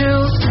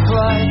angels to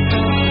fly,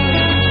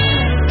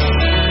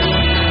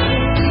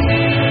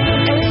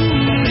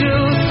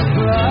 angels to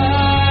fly,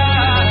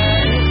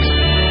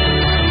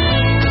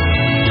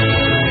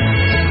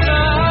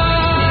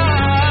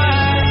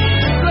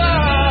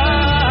 fly,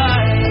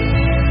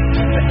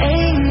 for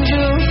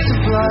angels to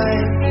fly,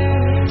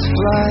 to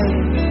fly,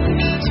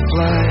 to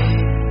fly,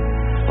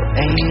 or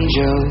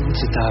angel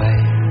to die.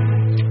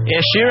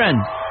 Ed Sheeran,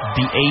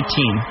 The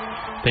 18。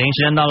北京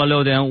时间到了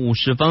6点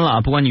50分了，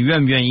不管你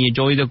愿不愿意，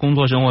周一的工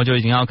作生活就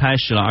已经要开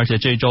始了，而且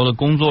这周的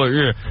工作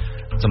日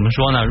怎么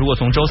说呢？如果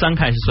从周3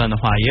开始算的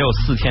话，也有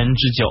4天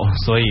之久，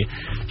所以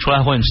出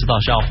来混迟早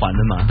是要还的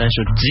嘛。但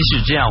是即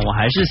使这样，我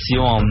还是希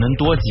望我们能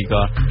多几个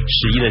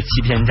11的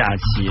7天假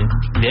期，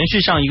连续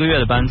上1个月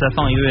的班，再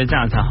放1个月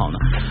假才好呢。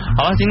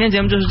好了，今天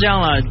节目就是这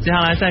样了，接下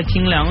来再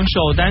听2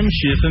首单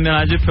曲，分别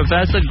来自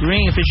Professor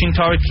Green featuring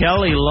Tori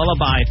Kelly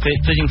Lullaby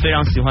最近非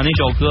常喜欢的一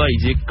首歌，以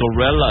及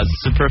Gorillaz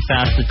Super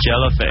Fast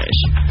Jellyfish。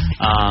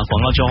广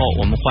告之后，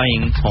我们欢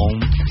迎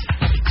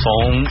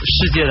从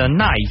世界的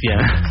那一边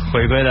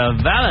回归的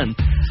Valen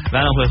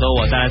会和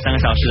我带来3个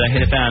小时的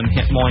Hit FM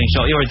Morning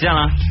Show， 一会儿见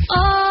啦。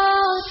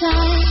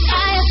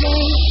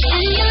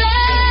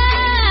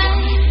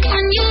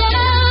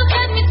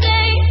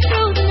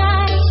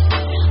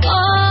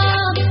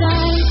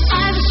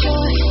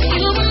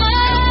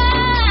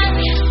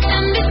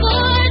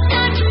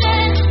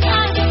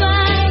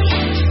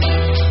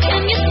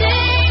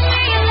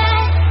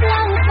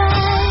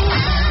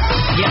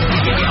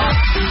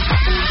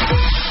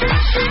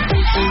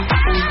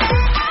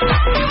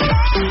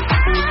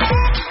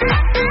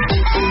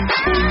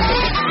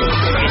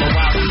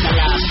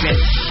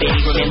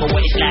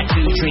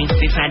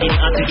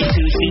hard to get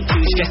too sleep,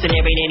 too stressed, and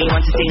there ain't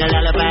anyone to sing a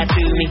lullaby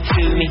to me.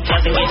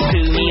 Doesn't get to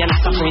me, and I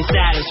suffer in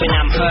silence when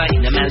I'm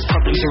hurting. The man's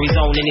problems are his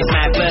own and it's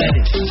my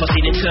burden.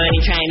 Tossing and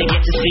turning, trying to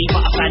get to sleep,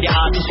 but I find it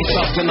hard to switch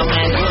off when my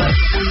mind's working.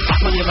 I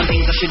ponder on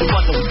things I should have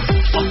wasn't.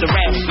 Off the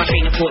rails, my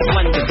train of thought's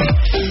wondering.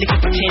 Sick of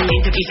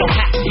pretending to be so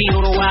happy,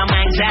 all the while my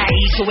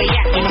anxiety's the way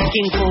at me, my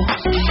skin full.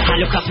 I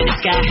look up at the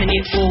sky and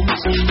it falls.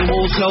 The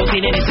walls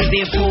closing and it's as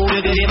if all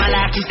the good in my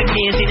life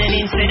disappears in an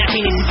instant.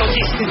 Happiness is so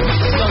distant.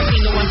 Don't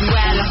see the ones who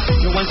I love,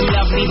 the ones who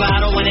love me, but I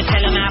don't wanna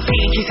tell them how I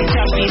feel in case it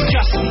tells me it's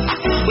just me.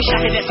 Wish I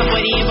could let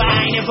somebody in, but I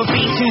ain't never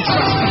been too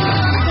trusting.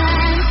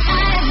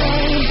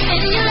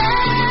 In your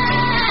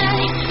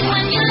life,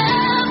 when you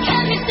love,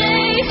 can you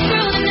stay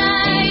through the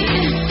night?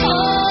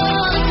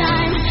 All the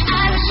time,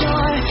 I was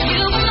sure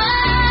you were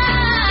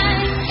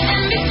mine.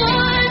 And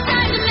before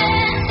time to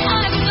miss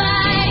our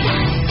flight,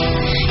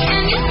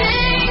 can you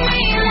sing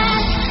me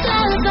last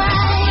lullaby?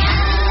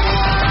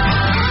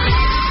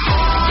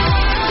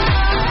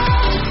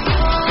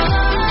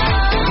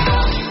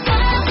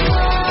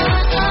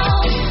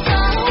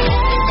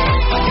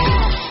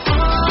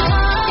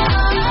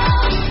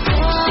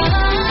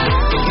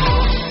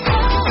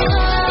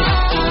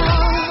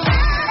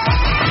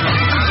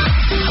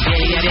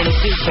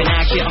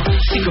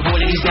 Sick of all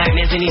of these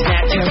nightmares and these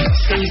nightmares.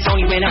 It's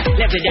only when I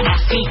left it that I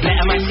sleep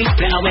better. My sleep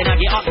better when I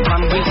get up and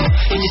I'm weak.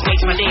 It just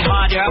makes my day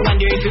harder. I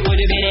wonder if it would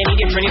have been any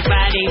different if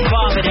I didn't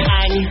father than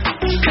I knew.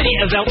 Could it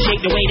have helped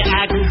shape the way that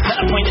I grew? At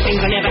a point the things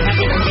I never had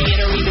to be it,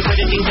 or even for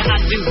the things that I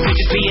do. Could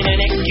just be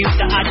an excuse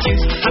that I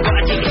choose. I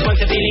gotta take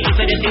responsibility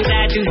for the things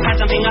I do. Had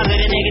something other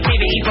than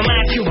negativity from my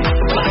cue.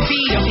 But I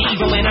feed off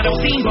even when I don't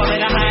seem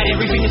bothered. I hide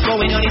everything that's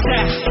going on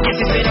inside. Guess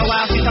it's been a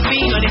while since I've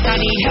been honest. I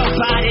need help,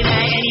 but I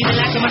deny it, and even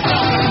like myself.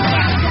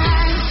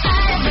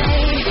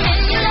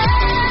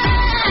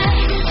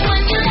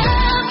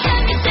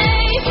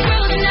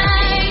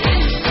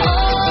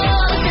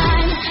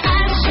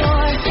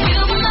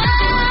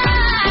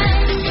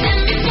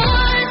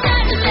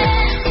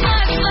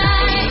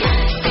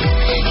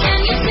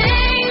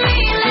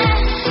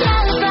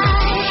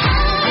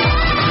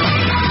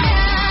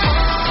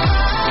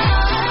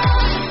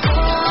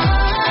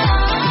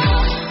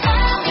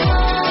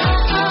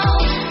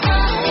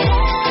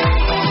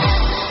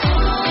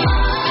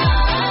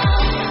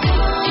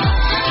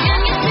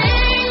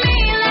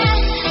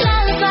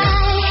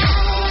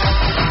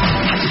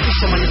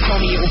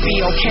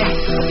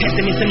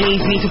 Pessimism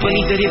leads me to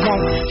believe that it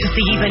won't. To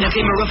see even a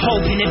glimmer of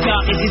hope in the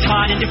darkness is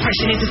hard, and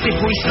depression is a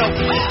slippery slope.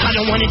 I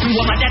don't want to do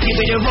what my dad did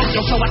with a rope,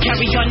 so I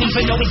carry on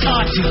even though it's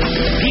hard to.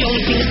 The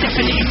only thing that's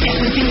definite is death,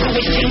 and things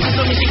always change as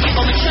long as you give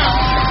them a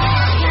chance.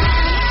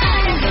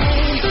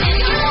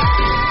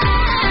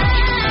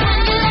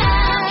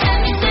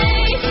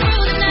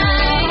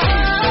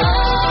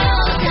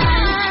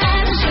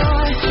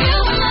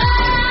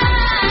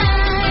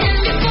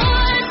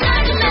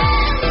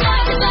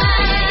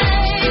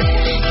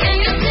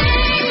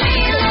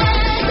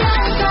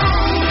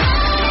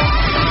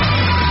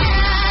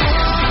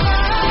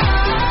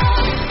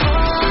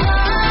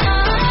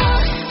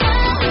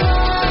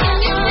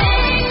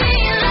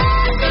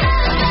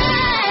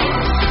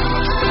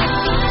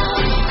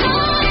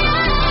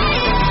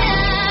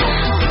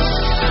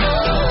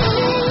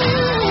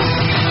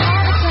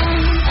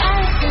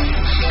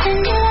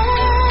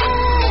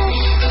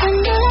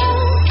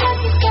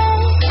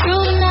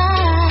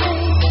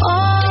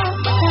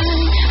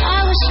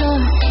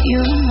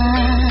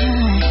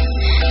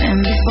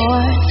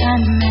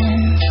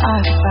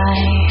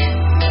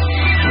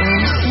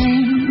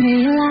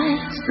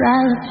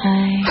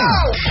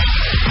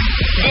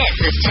 This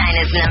is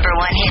China's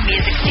 #1 hit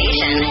music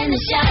station.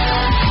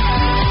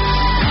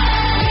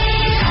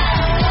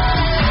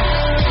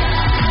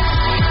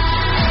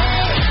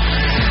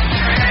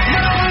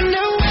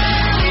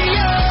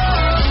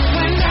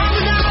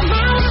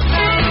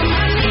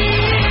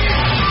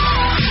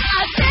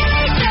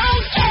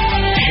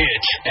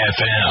 Hit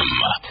FM.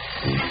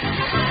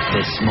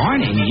 This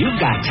morning, you've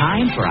got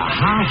time for a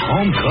hot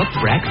home-cooked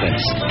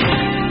breakfast.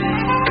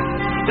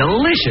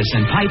 Delicious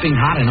and piping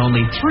hot in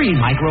only 3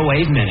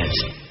 microwave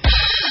minutes.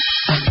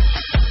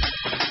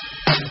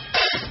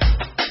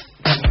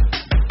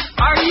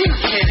 Are you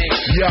kidding?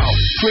 Yo,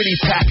 pretty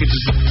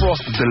packages of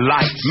Frosted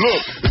Delights.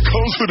 Look, it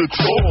comes with a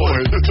toy.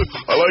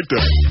 I like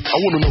that. I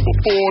want a number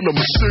 4,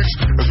 number 6,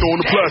 and throw in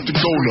the plastic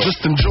donut.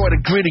 Just enjoy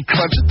the gritty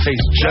crunch. It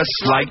tastes just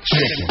like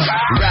chicken.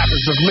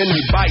 Wrappers of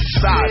many bite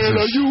sizes. Man,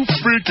 are you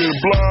freaking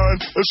blind?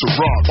 It's a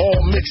rock.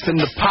 All mixed in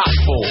the pot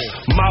full.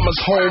 Mama's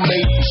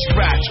homemade from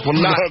scratch. Well,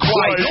 not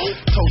quite.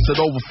 Toasted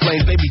over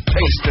flames, they be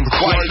tasting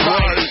quite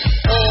right.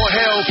 All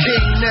hail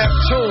King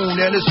Neptune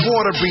and his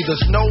water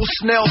breathers. No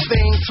snail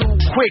thing too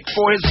quick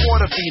for his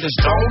water feeders.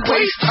 Don't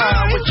waste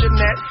time with your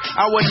net.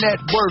 Our net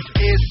worth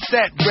is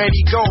set,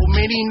 ready, go.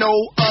 Many know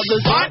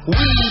others.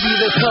 We be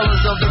the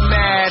colors of the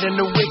mad and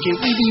the wicked.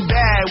 We be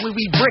bad, we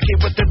be brick it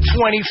with the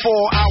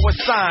 24-hour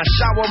sign.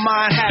 Shower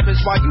mind habits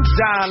while you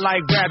dine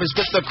like rabbits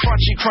with the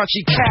crunchy,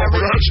 crunchy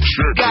carrot.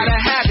 Gotta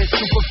have it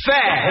super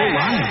fast.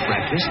 Hold on at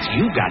breakfast,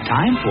 you got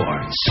time for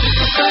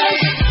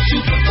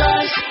Super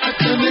fast, I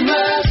come in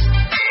last.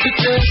 But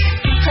just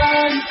in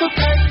time for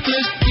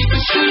breakfast. Keep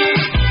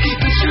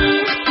it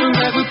true,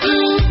 forever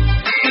blue.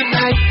 Good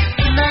night,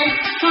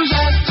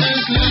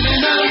 projectors,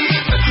 aluminum.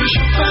 A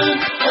crucial fun,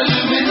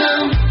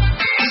 aluminum.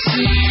 You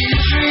see a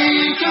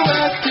tree go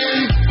after.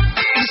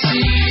 You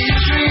see a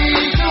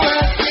tree go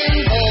after.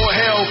 All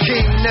hail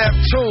King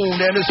Neptune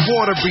and his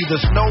water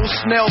breathers. No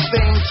snail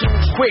thing too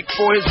quick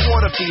for his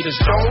water feeders.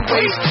 Don't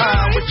waste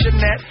time with your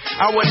net.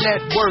 Our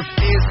net worth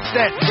is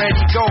set,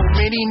 ready, go.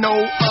 Many know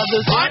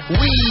others.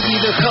 We be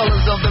the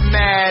colors of the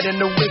mad and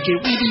the wicked.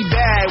 We be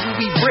bad, we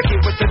be brick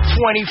it with the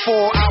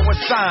 24-hour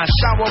sign.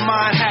 Shower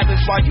mind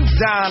habits while you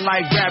dine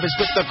like rabbits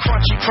with the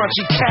crunchy,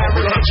 crunchy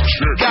carrot.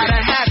 Gotta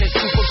have it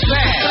super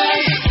fast.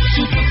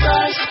 Super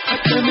fast, I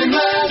come in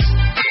last.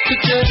 But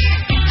just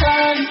in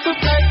time for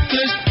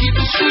breakfast. Keep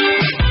it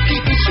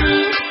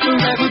true,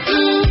 forever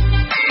blue.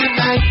 Good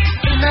night,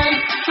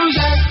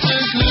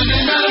 projectors,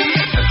 aluminum.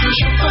 A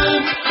crucial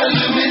fun,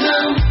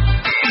 aluminum.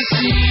 You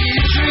see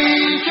a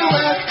tree go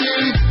after.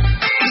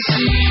 You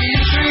see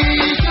a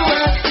tree go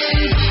after.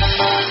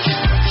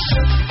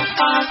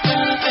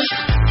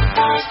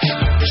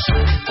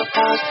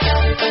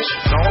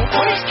 Don't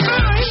waste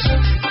time.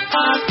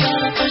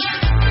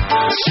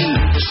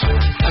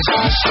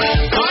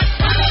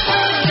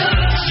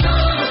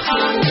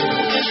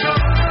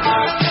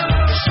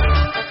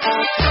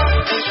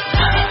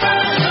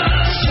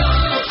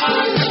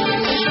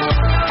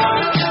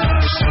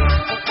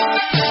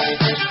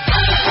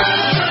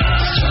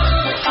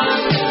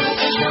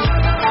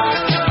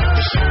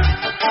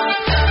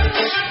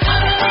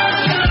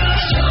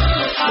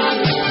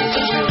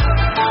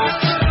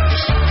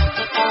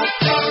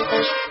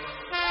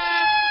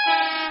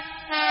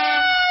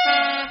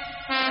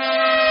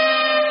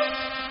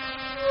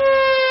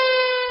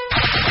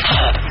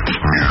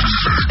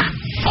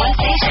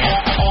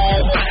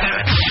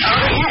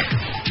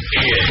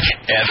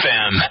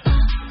 FM.